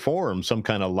come perform some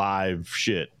kind of live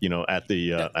shit, at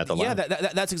the lounge. Yeah,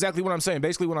 that's exactly what I'm saying.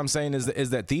 Basically, what I'm saying is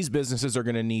that these businesses are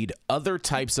going to need other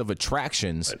types of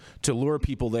attractions to lure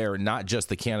people there, not just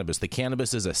the cannabis. The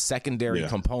cannabis is a secondary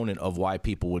component of why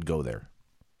people would go there.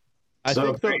 I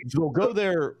think they'll go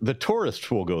there. The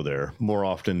tourists will go there more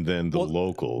often than the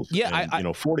locals. Yeah,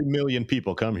 and, 40 million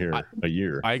people come here a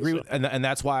year. I agree, and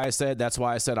that's why I said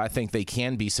I think they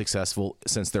can be successful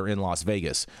since they're in Las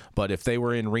Vegas. But if they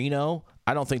were in Reno,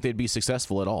 I don't think they'd be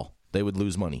successful at all. They would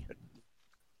lose money.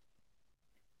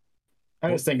 I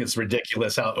just think it's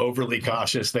ridiculous how overly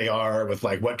cautious they are with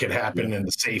like what could happen and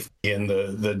the safety and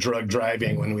the drug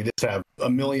driving when we just have a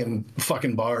million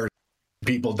fucking bars.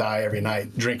 People die every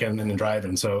night drinking and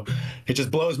driving. So it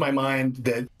just blows my mind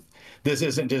that this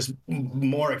isn't just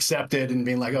more accepted and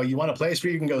being like, oh, you want a place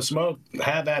where you can go smoke?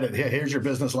 Have at it. Here's your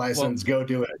business license. Go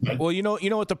do it. Well, you know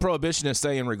what the prohibitionists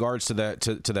say in regards to that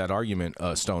to that argument,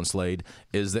 Stone Slade,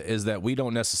 is that we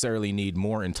don't necessarily need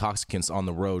more intoxicants on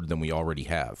the road than we already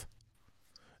have.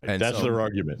 And that's their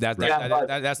argument.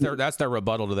 That's their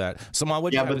rebuttal to that. Saman,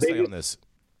 what do you have to say on this?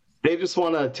 They just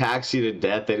want to tax you to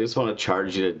death. They just want to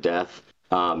charge you to death.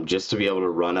 Just to be able to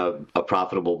run a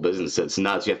profitable business. It's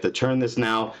nuts. You have to turn this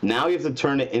now. Now you have to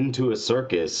turn it into a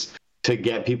circus to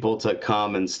get people to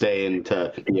come and stay and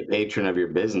to be a patron of your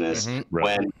business.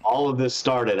 When all of this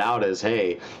started out as,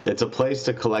 hey, it's a place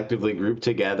to collectively group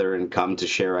together and come to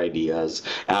share ideas.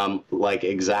 Like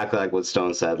exactly like what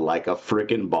Stone said, like a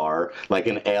freaking bar, like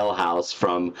an ale house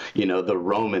from, the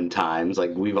Roman times.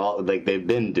 Like they've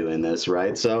been doing this,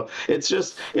 right? So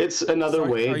it's another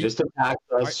way just to tax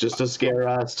us, just to scare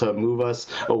us, to move us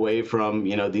away from,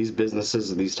 these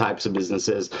businesses, these types of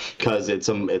businesses, because it's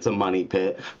a money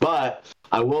pit. But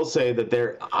I will say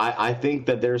that I think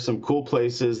that there's some cool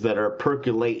places that are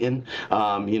percolating,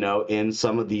 in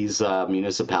some of these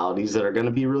municipalities that are going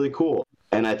to be really cool.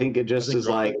 And I think it just is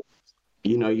like,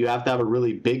 you have to have a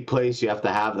really big place. You have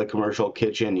to have the commercial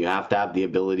kitchen. You have to have the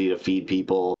ability to feed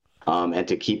people. And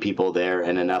to keep people there,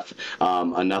 and enough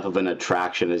of an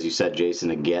attraction, as you said, Jason,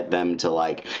 to get them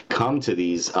to come to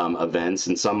these events.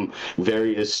 And some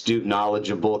very astute,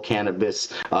 knowledgeable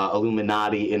cannabis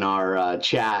Illuminati in our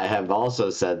chat have also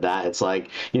said that it's like,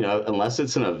 unless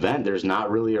it's an event, there's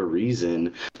not really a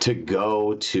reason to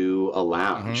go to a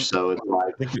lounge. So it's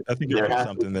like I think there's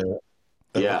something there.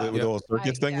 With the whole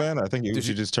circus thing, man. I think you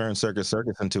should just turn circus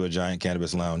into a giant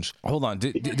cannabis lounge. Hold on.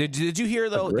 Did you hear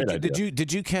though?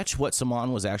 Did you catch what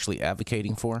Saman was actually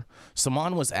advocating for?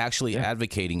 Saman was actually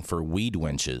advocating for weed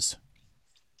wenches.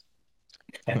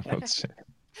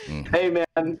 Hey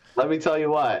man, let me tell you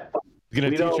what. You're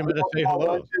going to teach him to say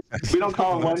hello. We don't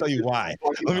call him. Let me tell you why.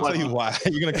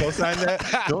 You're going to co-sign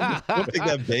that? Don't take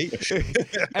that bait.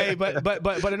 Hey,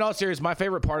 but in all seriousness, my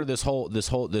favorite part of this whole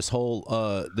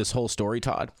story,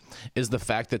 Todd, is the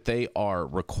fact that they are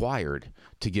required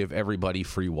to give everybody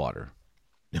free water.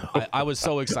 I was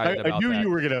so excited about that. I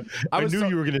knew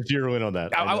you were gonna zero in on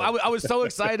that. I was so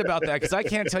excited about that because I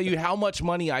can't tell you how much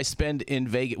money I spend in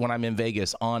Vegas when I'm in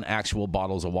Vegas on actual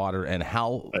bottles of water, and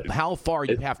how far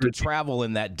you have to travel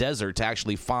in that desert to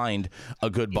actually find a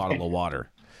good bottle of water.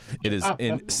 It is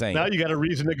insane. Now you got a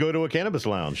reason to go to a cannabis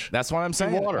lounge. That's what I'm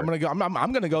saying. I'm gonna go.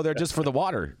 I'm gonna go there just for the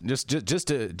water, just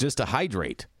to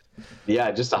hydrate.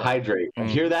 Yeah, just to hydrate.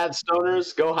 Hear that,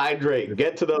 stoners? Go hydrate.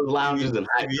 Get to those lounges and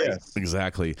hydrate. Yes.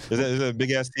 Exactly. There's a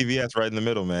big ass CVS right in the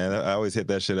middle, man. I always hit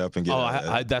that shit up and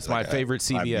get. That's my favorite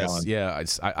CVS. Yeah,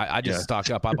 I just stock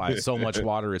up. I buy so much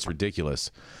water, it's ridiculous.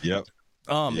 Yep.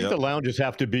 I think the lounges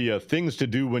have to be things to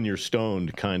do when you're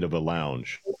stoned kind of a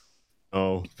lounge.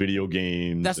 Oh, video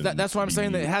games. That's what I'm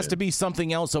saying. That it has to be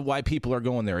something else of why people are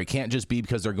going there. It can't just be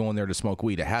because they're going there to smoke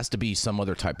weed. It has to be some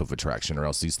other type of attraction, or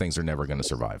else these things are never going to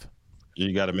survive.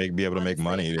 You got to be able to make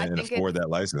money and afford that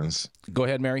license. Go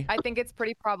ahead, Mary. I think it's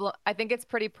pretty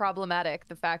problematic,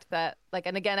 the fact that,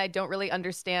 and again, I don't really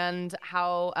understand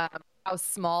how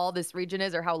small this region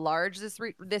is or how large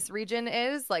this region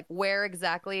is, where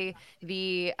exactly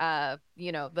the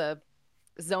the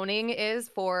zoning is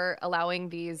for allowing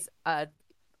these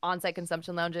on-site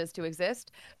consumption lounges to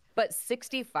exist, but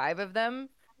 65 of them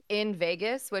in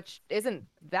Vegas, which isn't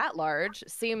that large,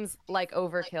 seems like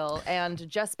overkill. And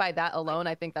just by that alone,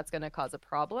 I think that's going to cause a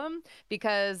problem,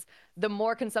 because the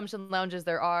more consumption lounges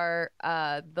there are,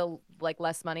 the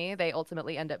less money they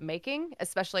ultimately end up making,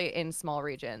 especially in small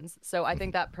regions. So I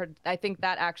think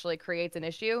that actually creates an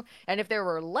issue. And if there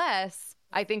were less,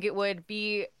 I think it would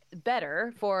be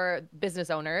better for business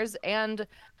owners and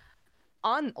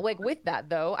with that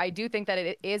though, I do think that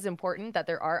it is important that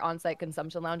there are on-site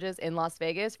consumption lounges in Las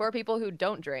Vegas for people who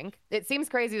don't drink. It seems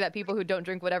crazy that people who don't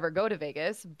drink would ever go to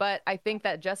Vegas, but I think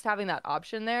that just having that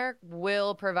option there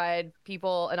will provide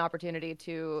people an opportunity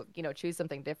to, choose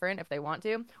something different if they want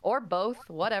to, or both,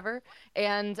 whatever.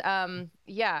 And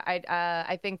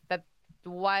I think that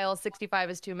while 65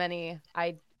 is too many,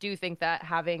 I do think that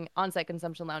having on-site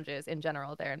consumption lounges in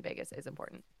general there in Vegas is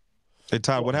important. Hey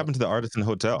Todd, what happened to the Artisan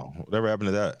Hotel? Whatever happened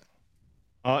to that?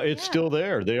 It's still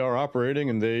there. They are operating,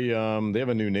 and they have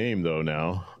a new name though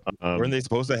now. Weren't they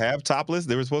supposed to have topless?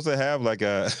 They were supposed to have like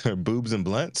boobs and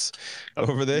blunts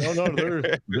over there. No,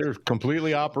 they're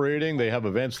completely operating. They have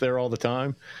events there all the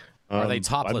time. Are they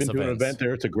topless I've been to an event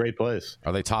there. It's a great place.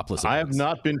 Are they topless events? I have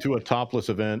not been to a topless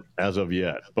event as of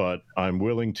yet, but I'm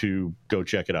willing to go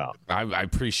check it out. I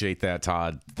appreciate that,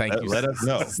 Todd. Thank you. Let us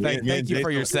know. Thank you for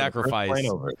your sacrifice.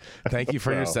 Thank you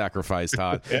for your sacrifice,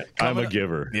 Todd. I'm a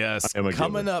giver. Yes.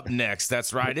 Coming up next,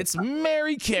 that's right. It's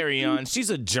Mary Carry-On. She's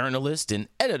a journalist and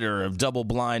editor of Double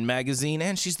Blind Magazine,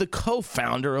 and she's the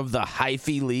co-founder of the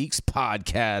Hyphy Leaks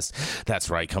podcast. That's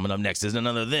right. Coming up next is none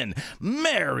other than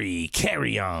Mary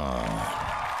Carry-On.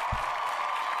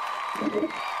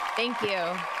 Thank you.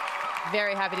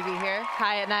 Very happy to be here.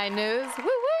 High at 9 News. Woo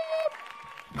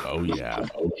woo. Oh yeah.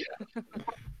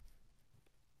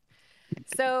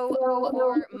 So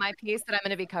for my piece that I'm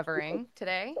going to be covering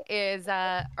today is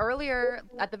earlier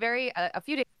at a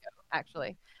few days ago,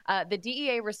 actually, the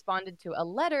DEA responded to a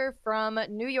letter from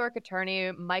New York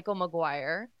attorney Michael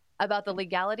McGuire about the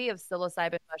legality of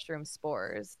psilocybin mushroom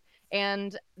spores.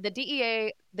 And the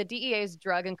DEA's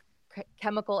Drug and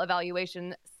Chemical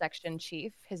Evaluation Section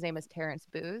Chief, his name is Terrence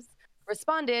Booz,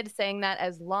 responded saying that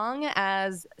as long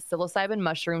as psilocybin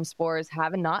mushroom spores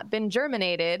have not been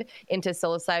germinated into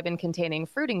psilocybin-containing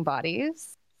fruiting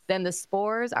bodies, then the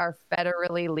spores are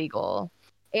federally legal.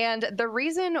 And the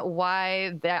reason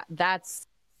why that's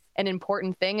an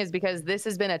important thing is because this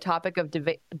has been a topic of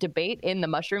debate in the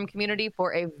mushroom community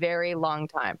for a very long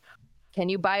time. Can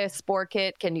you buy a spore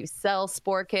kit? Can you sell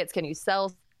spore kits? Can you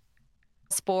sell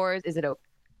spores? Is it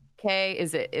okay?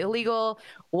 Is it illegal?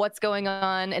 What's going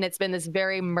on? And it's been this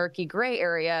very murky gray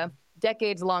area,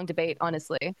 decades-long debate,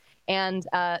 honestly. And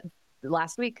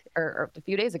last week, or a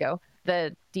few days ago,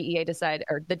 the DEA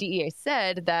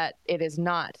said that it is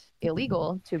not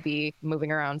illegal to be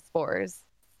moving around spores.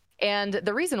 And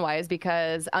the reason why is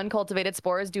because uncultivated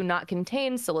spores do not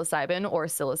contain psilocybin or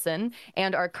psilocin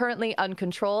and are currently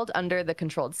uncontrolled under the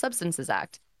Controlled Substances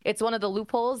Act. It's one of the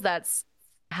loopholes that's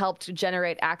helped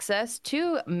generate access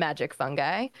to magic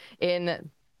fungi in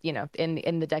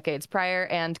the decades prior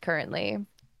and currently.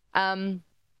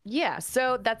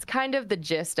 So that's kind of the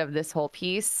gist of this whole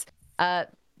piece. The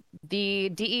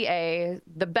DEA,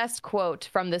 the best quote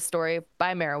from this story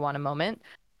by Marijuana Moment,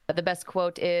 the best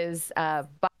quote is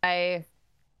by,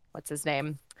 what's his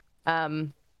name?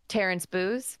 Terrence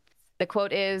Booz. The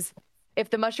quote is, "If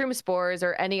the mushroom spores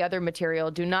or any other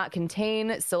material do not contain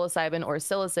psilocybin or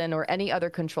psilocin or any other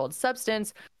controlled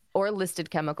substance or listed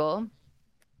chemical,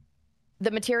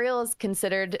 the material is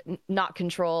considered not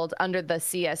controlled under the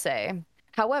CSA.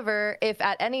 However, if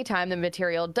at any time the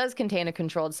material does contain a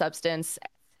controlled substance,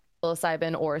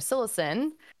 psilocybin or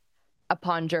psilocin,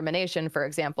 upon germination, for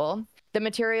example, the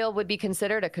material would be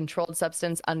considered a controlled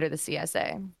substance under the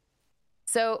CSA."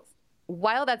 So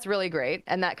while that's really great,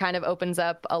 and that kind of opens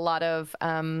up a lot of,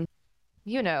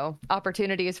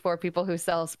 opportunities for people who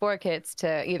sell spore kits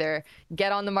to either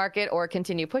get on the market or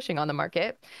continue pushing on the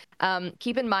market,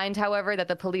 keep in mind, however, that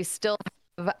the police still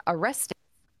have arrested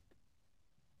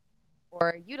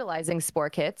for utilizing spore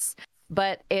kits,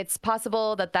 but it's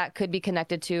possible that that could be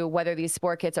connected to whether these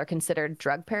spore kits are considered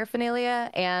drug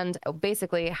paraphernalia and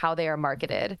basically how they are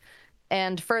marketed.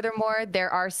 And furthermore, there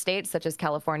are states such as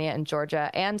California and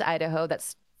Georgia and Idaho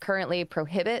that currently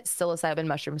prohibit psilocybin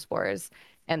mushroom spores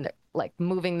and like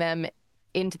moving them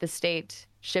into the state,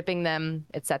 shipping them,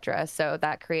 etc. So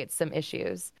that creates some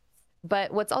issues.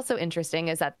 But what's also interesting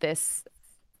is that this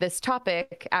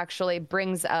topic actually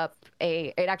brings up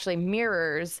it actually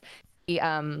mirrors the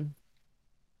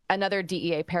another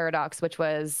DEA paradox, which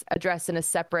was addressed in a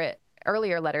separate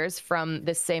earlier letters from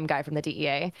this same guy from the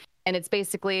DEA. And it's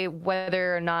basically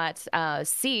whether or not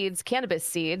cannabis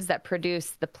seeds that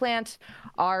produce the plant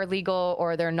are legal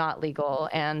or they're not legal.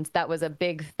 And that was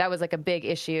like a big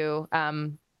issue.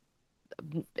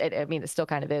 It still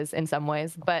kind of is in some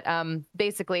ways, but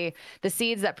basically the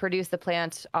seeds that produce the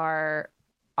plant are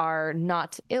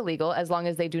not illegal as long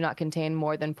as they do not contain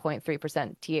more than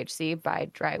 0.3% THC by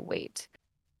dry weight.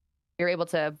 You're able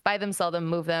to buy them, sell them,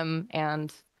 move them,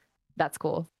 and that's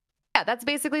cool. that's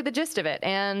basically the gist of it.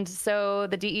 And so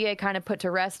the DEA kind of put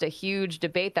to rest a huge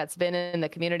debate that's been in the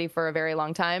community for a very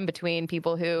long time between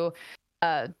people who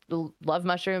love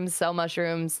mushrooms, sell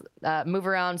mushrooms, move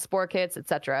around, spore kits,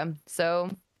 etc. So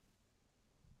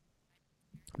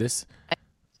this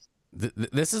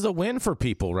is a win for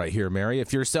people right here, Mary.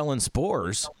 If you're selling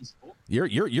spores,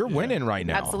 you're winning right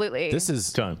now. Absolutely. This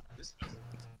is time.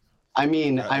 I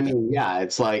mean, yeah,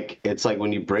 it's like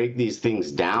when you break these things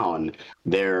down,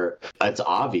 it's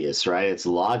obvious, right? It's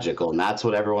logical, and that's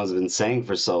what everyone's been saying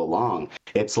for so long.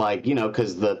 It's like,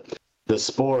 because the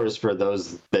spores, for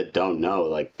those that don't know,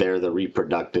 like they're the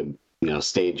reproductive,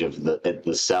 stage of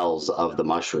the cells of the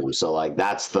mushroom. So like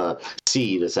that's the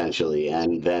seed essentially,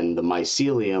 and then the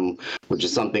mycelium, which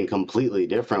is something completely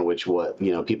different, which what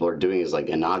people are doing is like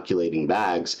inoculating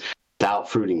bags without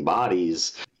fruiting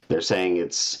bodies. They're saying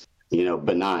it's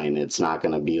benign. It's not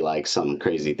going to be like some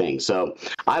crazy thing. So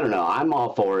I don't know. I'm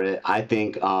all for it. I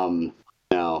think,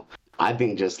 I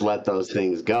think just let those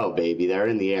things go, baby. They're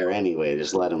in the air anyway.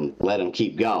 Just let them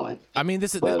keep going. I mean,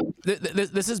 this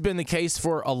has been the case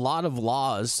for a lot of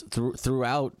laws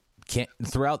throughout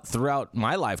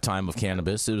my lifetime of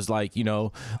cannabis. It was like,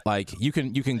 like you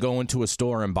can go into a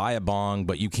store and buy a bong,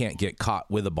 but you can't get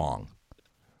caught with a bong.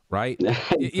 Right?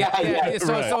 Yeah.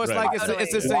 So it's like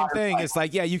it's the same thing. It's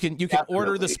like, you can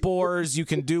order the spores, you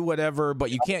can do whatever, but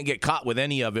you can't get caught with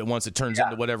any of it once it turns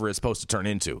into whatever it's supposed to turn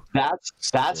into.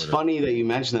 That's funny that you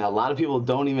mentioned that. A lot of people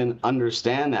don't even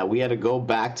understand that. We had to go to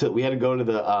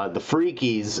the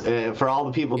Freakies, for all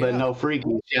the people that know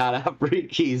Freakies. Shout out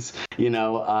Freakies,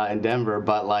 in Denver.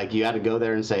 But like you had to go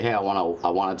there and say, hey, I want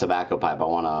a tobacco pipe. I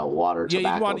want a water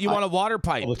tobacco pipe. You want a water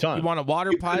pipe. All the time. You want a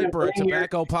water pipe or a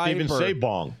tobacco pipe. Even say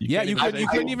bong. You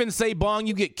couldn't even say bong.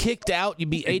 You get kicked out.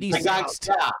 You'd be 86.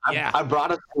 I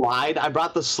brought a slide. I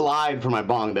brought the slide for my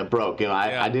bong that broke.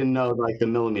 I didn't know like the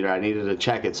millimeter. I needed to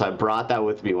check it, so I brought that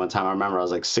with me one time. I remember I was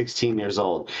like 16 years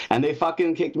old, and they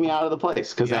fucking kicked me out of the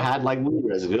place because it had like weed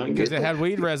residue. Because it had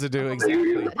weed residue. Exactly.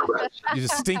 You're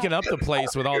just stinking up the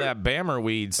place with all that Bammer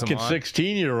weed.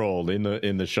 16-year-old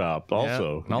in the shop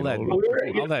also. All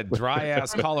that dry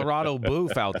ass Colorado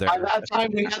boof out there. At that time,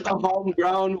 we had the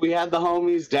homegrown. We had the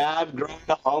homies' dad growing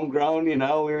the homegrown. We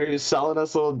were selling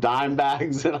us little dime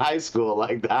bags in high school.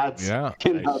 Like that's that's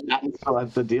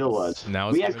what the deal was.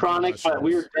 We had chronic, but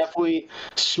we were definitely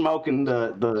smoking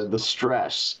the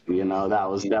stress. That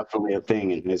was definitely a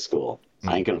thing in high school.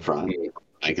 I ain't gonna front.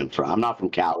 I'm not from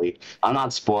Cali. I'm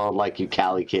not spoiled like you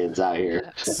Cali kids out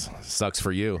here. Sucks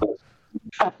for you.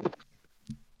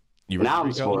 Now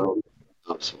I'm spoiled.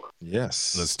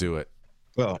 Yes. Let's do it.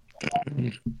 Well,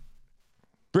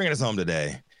 bringing us home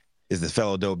today is the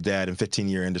fellow dope dad and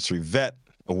 15-year industry vet,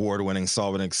 award-winning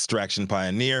solvent extraction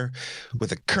pioneer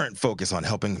with a current focus on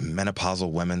helping menopausal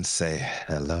women say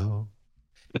hello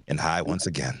and hi once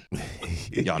again.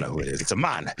 Y'all know who it is. It's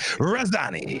Aman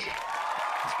Razdani.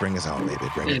 Let's bring us home, baby.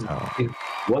 Bring us home.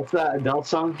 What's that Adele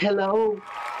song? Hello,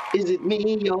 is it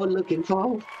me you're looking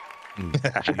for?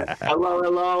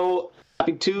 Hello.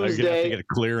 Happy Tuesday. You have to get a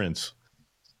clearance.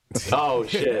 Oh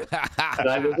shit!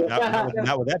 not with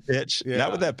that pitch. Yeah.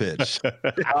 Not with that pitch.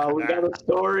 We got a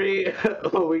story.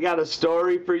 We got a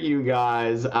story for you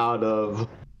guys out of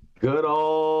good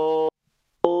old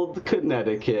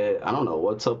Connecticut. I don't know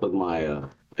what's up with my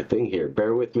thing here.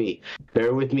 Bear with me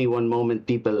one moment,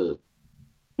 people.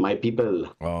 My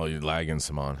people. Oh, you're lagging,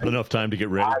 Saman. Not enough time to get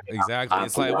ready. Exactly.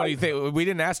 It's like, what do you think? We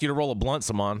didn't ask you to roll a blunt,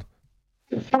 Saman.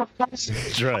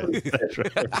 That's right.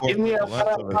 Give me a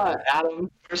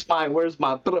Adam. Where's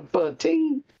my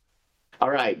ting? All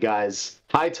right, guys.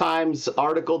 High Times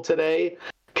article today.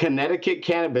 Connecticut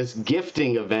cannabis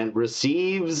gifting event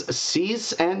receives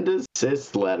cease and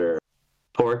desist letter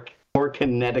for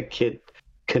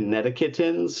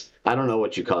Connecticutans. I don't know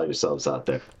what you call yourselves out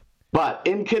there. But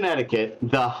in Connecticut,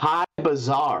 the High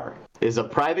Bazaar is a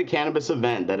private cannabis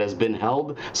event that has been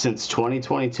held since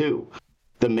 2022.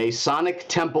 The Masonic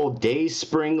Temple Day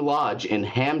Spring Lodge in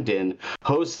Hamden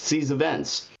hosts these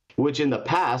events, which in the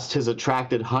past has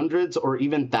attracted hundreds or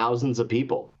even thousands of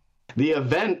people. The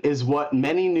event is what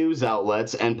many news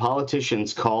outlets and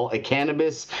politicians call a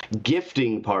cannabis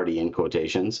gifting party, in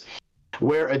quotations,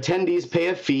 where attendees pay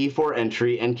a fee for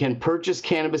entry and can purchase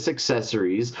cannabis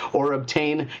accessories or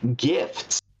obtain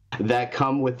gifts that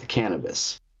come with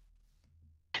cannabis.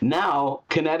 Now,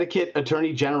 Connecticut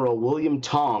Attorney General William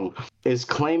Tong is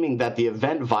claiming that the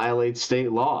event violates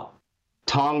state law.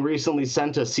 Tong recently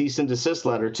sent a cease and desist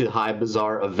letter to High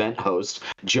Bazaar event host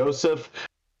Joseph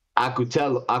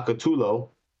Acutulo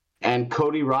and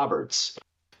Cody Roberts.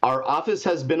 Our office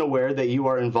has been aware that you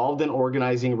are involved in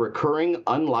organizing recurring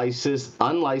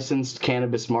unlicensed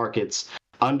cannabis markets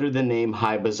under the name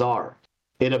High Bazaar.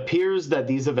 It appears that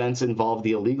these events involve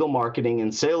the illegal marketing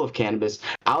and sale of cannabis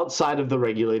outside of the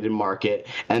regulated market,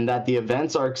 and that the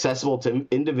events are accessible to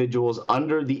individuals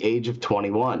under the age of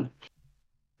 21,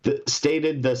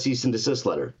 stated the cease and desist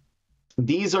letter.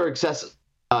 These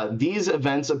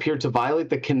events appear to violate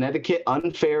the Connecticut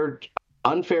Unfair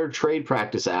Trade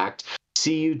Practice Act,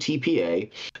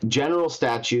 CUTPA, General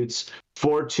Statutes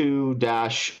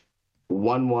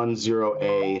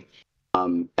 42-110A,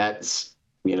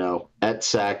 et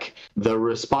sec, the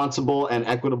Responsible and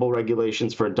Equitable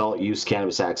Regulations for Adult Use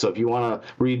Cannabis Act. So if you want to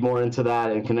read more into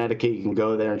that in Connecticut, you can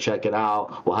go there and check it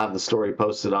out. We'll have the story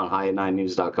posted on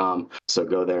highat9news.com, so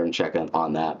go there and check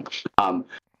on that.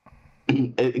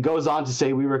 It goes on to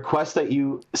say, we request that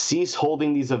you cease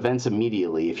holding these events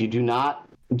immediately. If you do not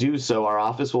do so, our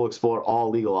office will explore all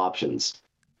legal options.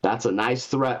 That's a nice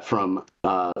threat from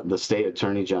the state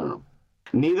attorney general.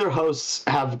 Neither hosts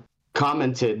have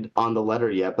commented on the letter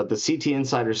yet, but the CT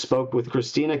Insider spoke with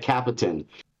Christina Capitan,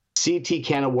 CT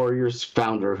Canna Warriors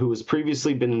founder, who has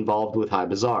previously been involved with High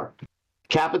Bazaar.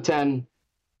 Capitan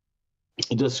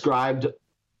described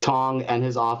Tong and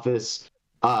his office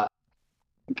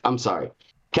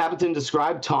Capitan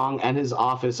described Tong and his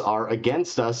office are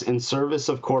against us in service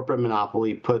of corporate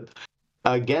monopoly, puts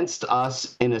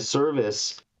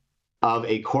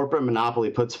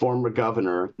former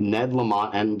Governor Ned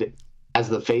Lamont and as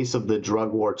the face of the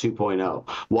drug war 2.0.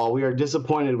 While we are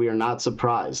disappointed, we are not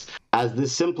surprised, as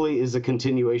this simply is a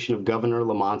continuation of Governor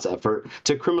Lamont's effort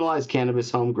to criminalize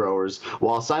cannabis home growers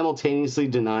while simultaneously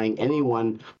denying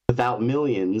anyone without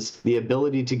millions the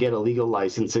ability to get a legal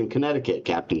license in Connecticut,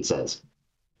 Captain says.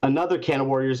 Another Canna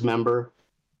Warriors member,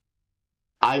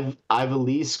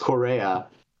 Ivelisse Correa,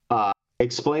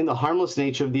 explained the harmless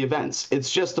nature of the events.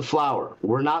 It's just a flower.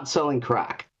 We're not selling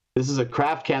crack. This is a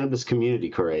craft cannabis community,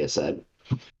 Correa said.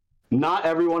 Not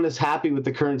everyone is happy with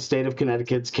the current state of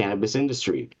Connecticut's cannabis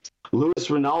industry. Luis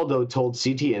Ronaldo told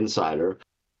CT Insider,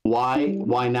 why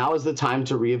now is the time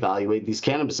to reevaluate these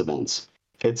cannabis events.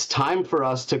 It's time for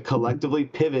us to collectively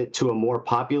pivot to a more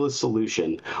populist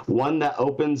solution, one that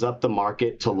opens up the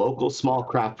market to local small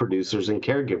craft producers and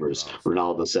caregivers,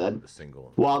 Ronaldo said.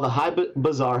 While the High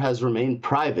Bazaar has remained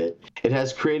private, it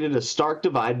has created a stark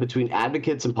divide between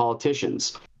advocates and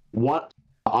politicians.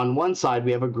 On one side,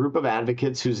 we have a group of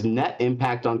advocates whose net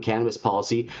impact on cannabis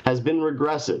policy has been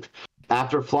regressive,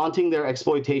 after flaunting their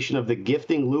exploitation of the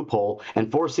gifting loophole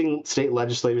and forcing state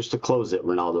legislators to close it,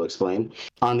 Ronaldo explained.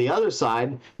 On the other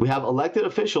side, we have elected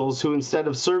officials who, instead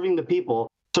of serving the people,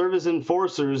 serve as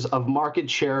enforcers of market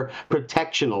share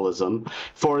protectionism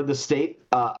for the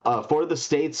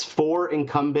state's four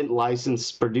incumbent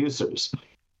licensed producers.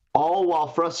 All while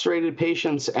frustrated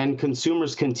patients and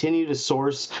consumers continue to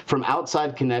source from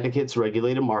outside Connecticut's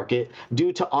regulated market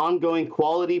due to ongoing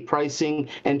quality, pricing,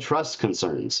 and trust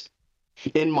concerns.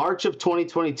 In March of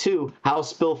 2022,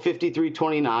 House Bill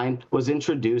 5329 was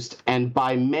introduced, and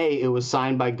by May, it was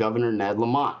signed by Governor Ned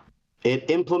Lamont. It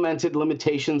implemented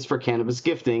limitations for cannabis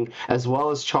gifting, as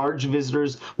well as charge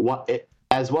violators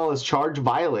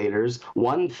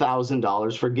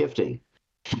 $1,000 for gifting.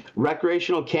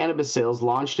 Recreational cannabis sales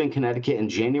launched in Connecticut in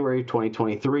January of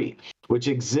 2023, which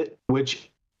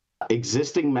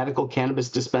existing medical cannabis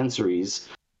dispensaries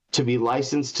to be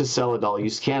licensed to sell adult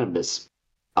use cannabis.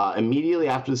 Immediately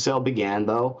after the sale began,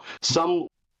 though, some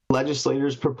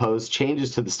legislators proposed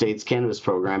changes to the state's cannabis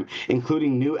program,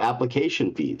 including new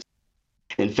application fees.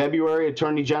 In February,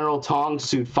 Attorney General Tong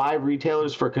sued 5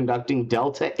 retailers for conducting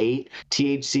Delta-8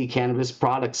 THC cannabis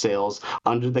product sales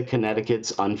under the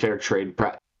Connecticut's Unfair Trade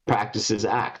Practices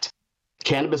Act.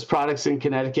 Cannabis products in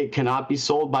Connecticut cannot be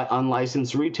sold by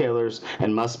unlicensed retailers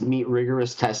and must meet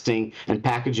rigorous testing and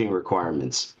packaging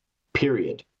requirements,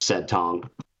 period, said Tong.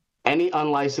 Any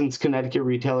unlicensed Connecticut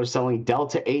retailer selling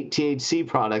Delta-8 THC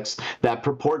products that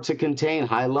purport to contain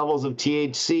high levels of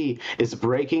THC is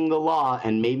breaking the law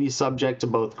and may be subject to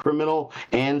both criminal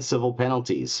and civil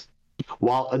penalties.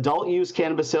 While adult use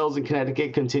cannabis sales in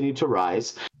Connecticut continue to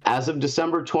rise, as of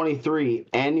December 23,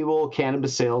 annual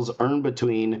cannabis sales earned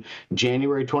between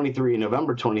January 23 and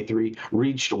November 23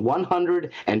 reached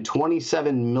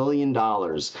 $127 million.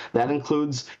 That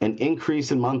includes an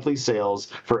increase in monthly sales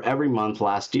for every month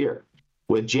last year,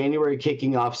 with January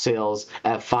kicking off sales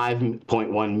at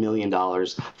 $5.1 million,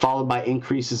 followed by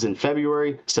increases in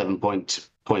February,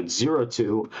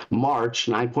 7.02, March,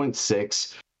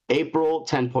 9.6, April,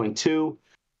 10.2,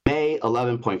 May,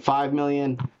 11.5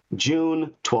 million,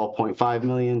 June, 12.5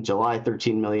 million, July,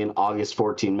 13 million, August,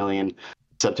 14 million,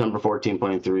 September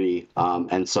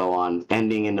 14.3, and so on,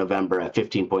 ending in November at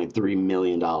 $15.3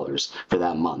 million for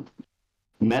that month.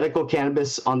 Medical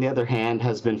cannabis, on the other hand,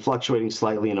 has been fluctuating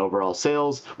slightly in overall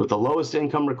sales, with the lowest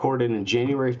income recorded in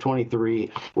January of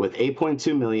 23 with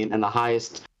 8.2 million, and the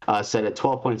highest set at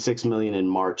 12.6 million in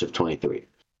March of 23.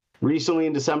 Recently,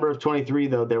 in December of 23,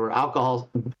 though, there were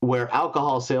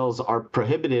alcohol sales are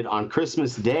prohibited on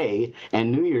Christmas Day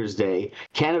and New Year's Day,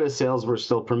 cannabis sales were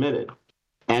still permitted.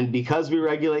 And because we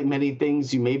regulate many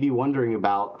things you may be wondering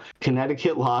about,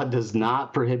 Connecticut law does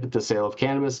not prohibit the sale of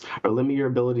cannabis or limit your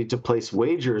ability to place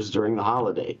wagers during the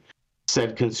holiday,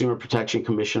 said Consumer Protection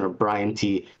Commissioner Brian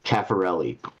T.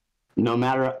 Caffarelli. No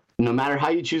matter how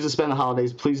you choose to spend the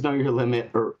holidays, please know your limit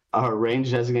or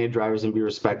arrange designated drivers and be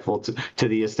respectful to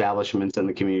the establishments and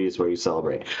the communities where you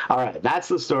celebrate. All right, that's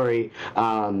the story.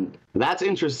 That's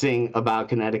interesting about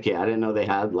Connecticut. I didn't know they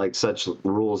had like such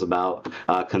rules about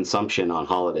consumption on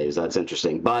holidays. That's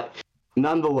interesting. But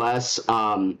nonetheless,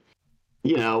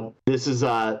 this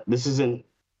isn't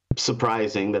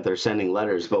surprising that they're sending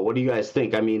letters, but what do you guys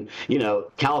think? I mean,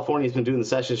 California's been doing the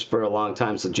sessions for a long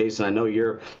time. So Jason, I know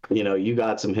you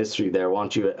got some history there. Why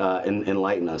don't you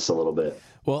enlighten us a little bit?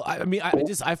 Well,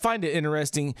 I find it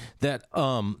interesting that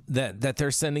that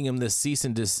they're sending him this cease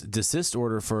and desist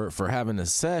order for having a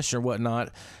sesh or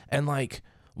whatnot, and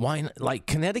why?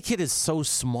 Connecticut is so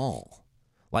small.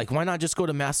 Why not just go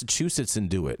to Massachusetts and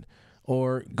do it?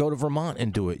 Or go to Vermont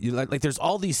and do it. There's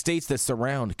all these states that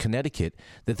surround Connecticut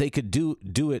that they could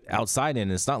do it outside in.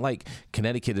 It's not like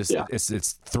Connecticut is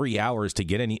it's 3 hours to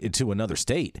get into another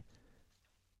state.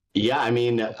 Yeah, I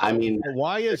mean,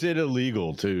 why is it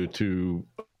illegal to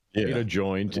get a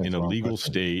joint in a legal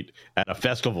state at a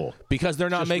festival? Because they're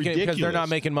not making ridiculous. Because they're not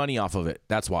making money off of it.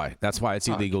 That's why it's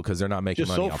illegal, because they're not making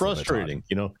money off of it. Just so frustrating.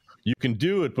 You can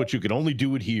do it, but you can only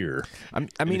do it here.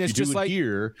 It's just like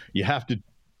here. You have to.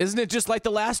 Isn't it just like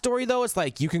the last story, though? It's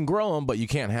like you can grow them, but you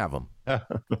can't have them.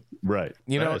 Right.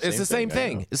 It's the same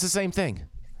thing. It's the same thing.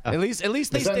 At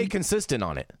least they stay consistent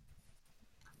on it.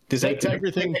 Does that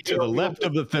everything to the left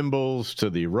of the thimbles, to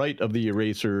the right of the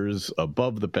erasers,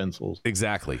 above the pencils?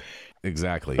 Exactly.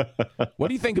 What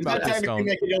do you think about this, Stone?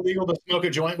 Make it illegal to smoke a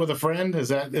joint with a friend? Is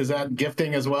that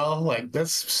gifting as well?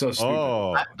 That's so stupid.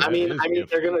 Oh, I mean,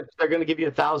 they're gonna give you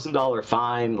 $1,000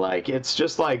 fine. It's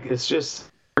just.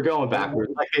 We're going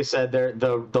backwards. Like I said,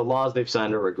 the laws they've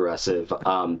signed are regressive.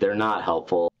 They're not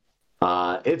helpful.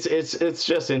 It's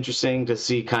just interesting to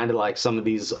see kind of like some of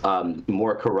these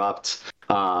more corrupt,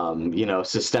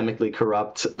 systemically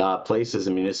corrupt places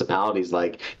and municipalities,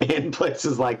 like in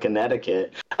places like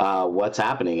Connecticut. What's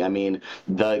happening? I mean,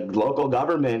 the local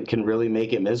government can really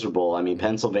make it miserable. I mean,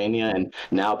 Pennsylvania and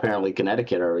now apparently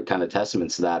Connecticut are kind of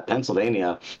testaments to that.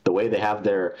 Pennsylvania, the way they have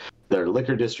their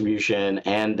liquor distribution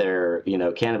and their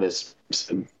cannabis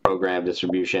program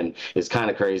distribution is kind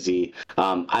of crazy.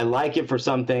 I like it for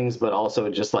some things, but also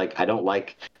just I don't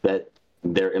like that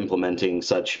they're implementing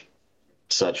such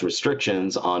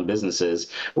restrictions on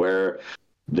businesses where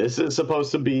this is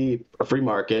supposed to be a free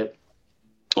market,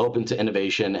 open to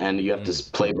innovation, and you have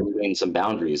to play between some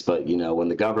boundaries. But when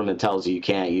the government tells you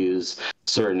can't use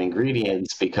certain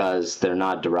ingredients because they're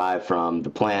not derived from the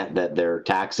plant that they're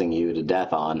taxing you to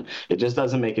death on, it just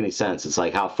doesn't make any sense. It's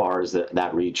like, how far is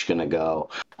that reach going to go?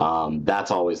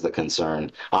 That's always the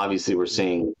concern. Obviously, we're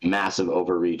seeing massive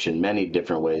overreach in many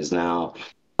different ways now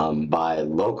by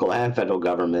local and federal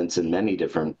governments in many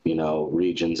different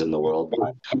regions in the world.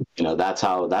 But, that's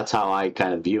how I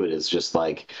kind of view it. It's just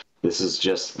like, this is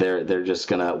just they're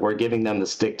just we're giving them the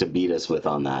stick to beat us with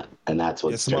on that, and that's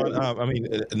what's smart. I mean,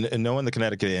 knowing the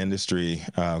Connecticut industry,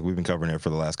 we've been covering it for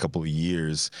the last couple of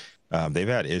years. They've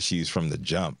had issues from the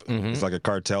jump. Mm-hmm. It's like a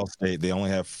cartel state. They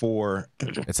only have four.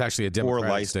 It's actually a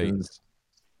Democratic state.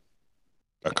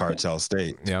 A cartel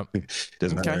state. Yep.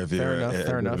 Doesn't matter if you're.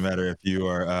 Doesn't matter if you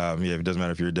are. It doesn't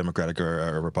matter if you're a Democratic or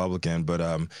a Republican. But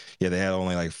they had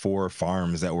only like 4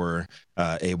 farms that were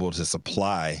able to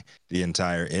supply the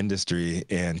entire industry,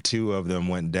 and 2 of them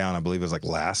went down. I believe it was like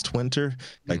last winter.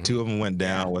 Like 2 of them went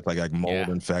down with like mold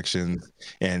infections,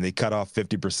 and they cut off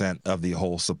 50% of the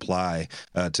whole supply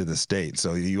to the state.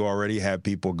 So you already have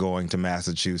people going to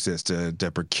Massachusetts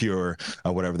to procure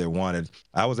whatever they wanted.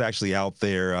 I was actually out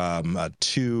there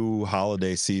 2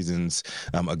 holiday seasons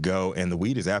ago, and the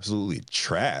weed is absolutely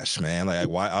trash, man.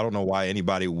 Why? I don't know why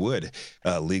anybody would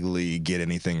legally get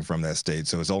anything from that state.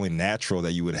 So it's only natural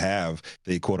that you would have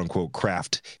the quote unquote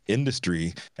craft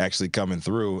industry actually coming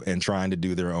through and trying to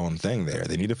do their own thing there.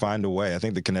 They need to find a way. I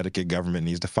think the Connecticut government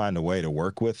needs to find a way to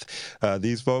work with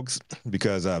these folks,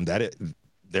 because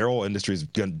their whole industry is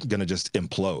gonna just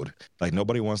implode. Like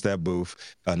nobody wants that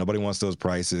booth, nobody wants those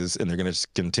prices, and they're gonna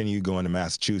just continue going to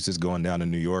Massachusetts, going down to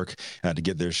New York to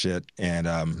get their shit, and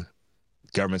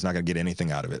government's not gonna get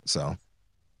anything out of it. So,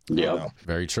 yeah,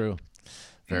 very true.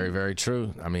 Very, very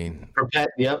true. I mean,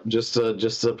 just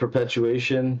a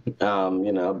perpetuation,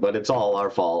 but it's all our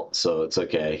fault, so it's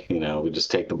okay. We just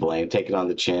take the blame, take it on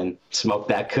the chin, smoke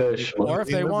that kush. Or if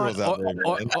they want,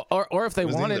 or if they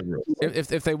wanted,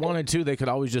 if they wanted to, they could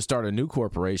always just start a new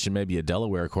corporation, maybe a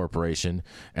Delaware corporation,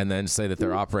 and then say that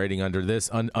they're operating under this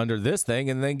thing,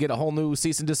 and then get a whole new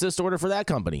cease and desist order for that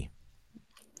company.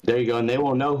 There you go, and they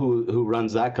won't know who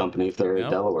runs that company if they're a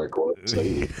Delaware court. So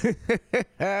the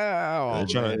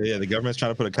government's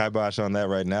trying to put a kibosh on that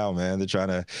right now, man. They're trying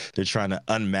to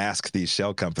unmask these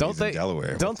shell companies in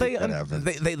Delaware. Don't they?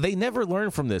 They never learn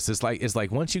from this. It's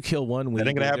like once you kill one, they're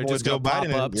just going to pop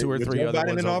up 2 or 3 other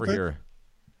ones over here.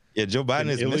 Yeah, Joe Biden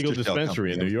is illegal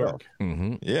dispensary in New York.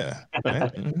 Mm-hmm. Yeah,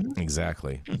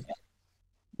 exactly.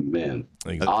 Man,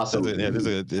 awesome. This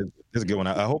is a good one.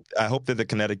 I hope that the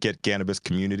Connecticut cannabis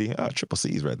community, triple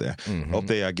C's right there. Mm-hmm. Hope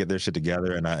they get their shit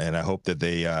together, and I hope that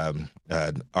they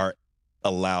are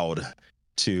allowed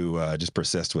to just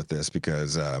persist with this,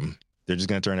 because they're just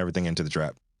going to turn everything into the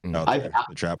trap. I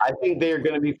think they're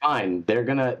going to be fine. They're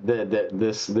going to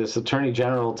this Attorney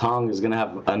General Tong is going to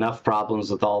have enough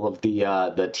problems with all of the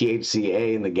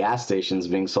THCA in the gas stations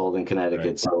being sold in Connecticut.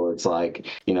 Right. So it's like,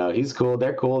 he's cool.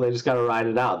 They're cool. They just got to ride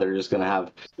it out. They're just going to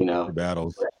have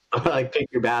battles. Like pick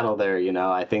your battle there.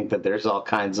 I think that there's all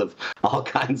kinds of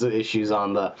issues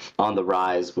on the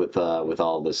rise with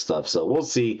all this stuff. So we'll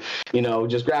see.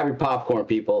 Just grab your popcorn,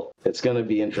 people. It's going to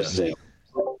be interesting. Yeah.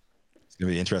 It's going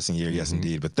to be an interesting year, yes,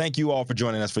 indeed. But thank you all for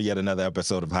joining us for yet another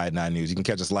episode of High at 9 News. You can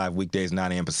catch us live weekdays,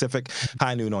 9 a.m. Pacific,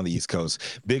 high noon on the East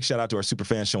Coast. Big shout out to our super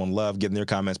fans showing love, getting their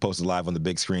comments posted live on the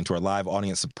big screen, to our live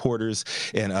audience supporters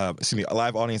and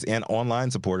live audience and online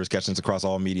supporters catching us across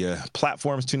all media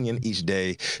platforms, tuning in each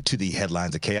day to the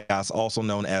Headlines of Chaos, also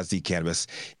known as the Cannabis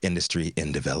Industry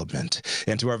in Development.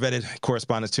 And to our vetted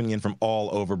correspondents tuning in from all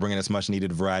over, bringing us much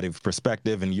needed variety of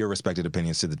perspective and your respected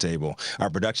opinions to the table. Our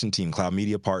production team, Cloud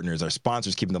Media Partners, our sponsors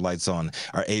keeping the lights on,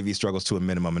 our AV struggles to a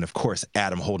minimum, and of course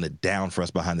Adam holding it down for us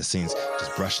behind the scenes,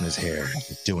 just brushing his hair,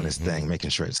 just doing his thing, making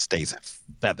sure it stays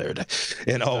feathered.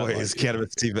 And always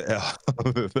Cannabis TV,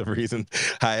 the reason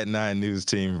High at 9 News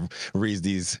team reads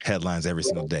these headlines every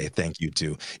single day. Thank you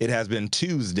too. It has been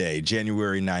Tuesday,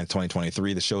 January 9th,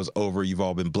 2023. The show's over. You've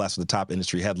all been blessed with the top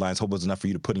industry headlines. Hope it's enough for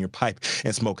you to put in your pipe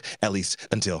and smoke at least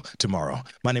until tomorrow.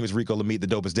 My name is Rico Lamite, the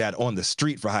dopest dad on the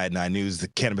street for High at 9 News, the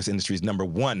cannabis industry's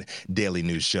 #1 daily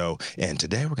news show. And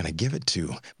today we're going to give it to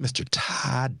Mr.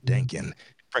 Todd Denkin.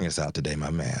 Bring us out today, my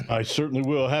man. I certainly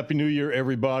will. Happy New Year,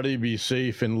 everybody. Be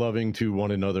safe and loving to one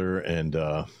another, and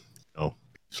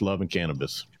peace, love, and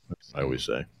cannabis, I always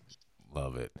say.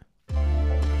 Love it.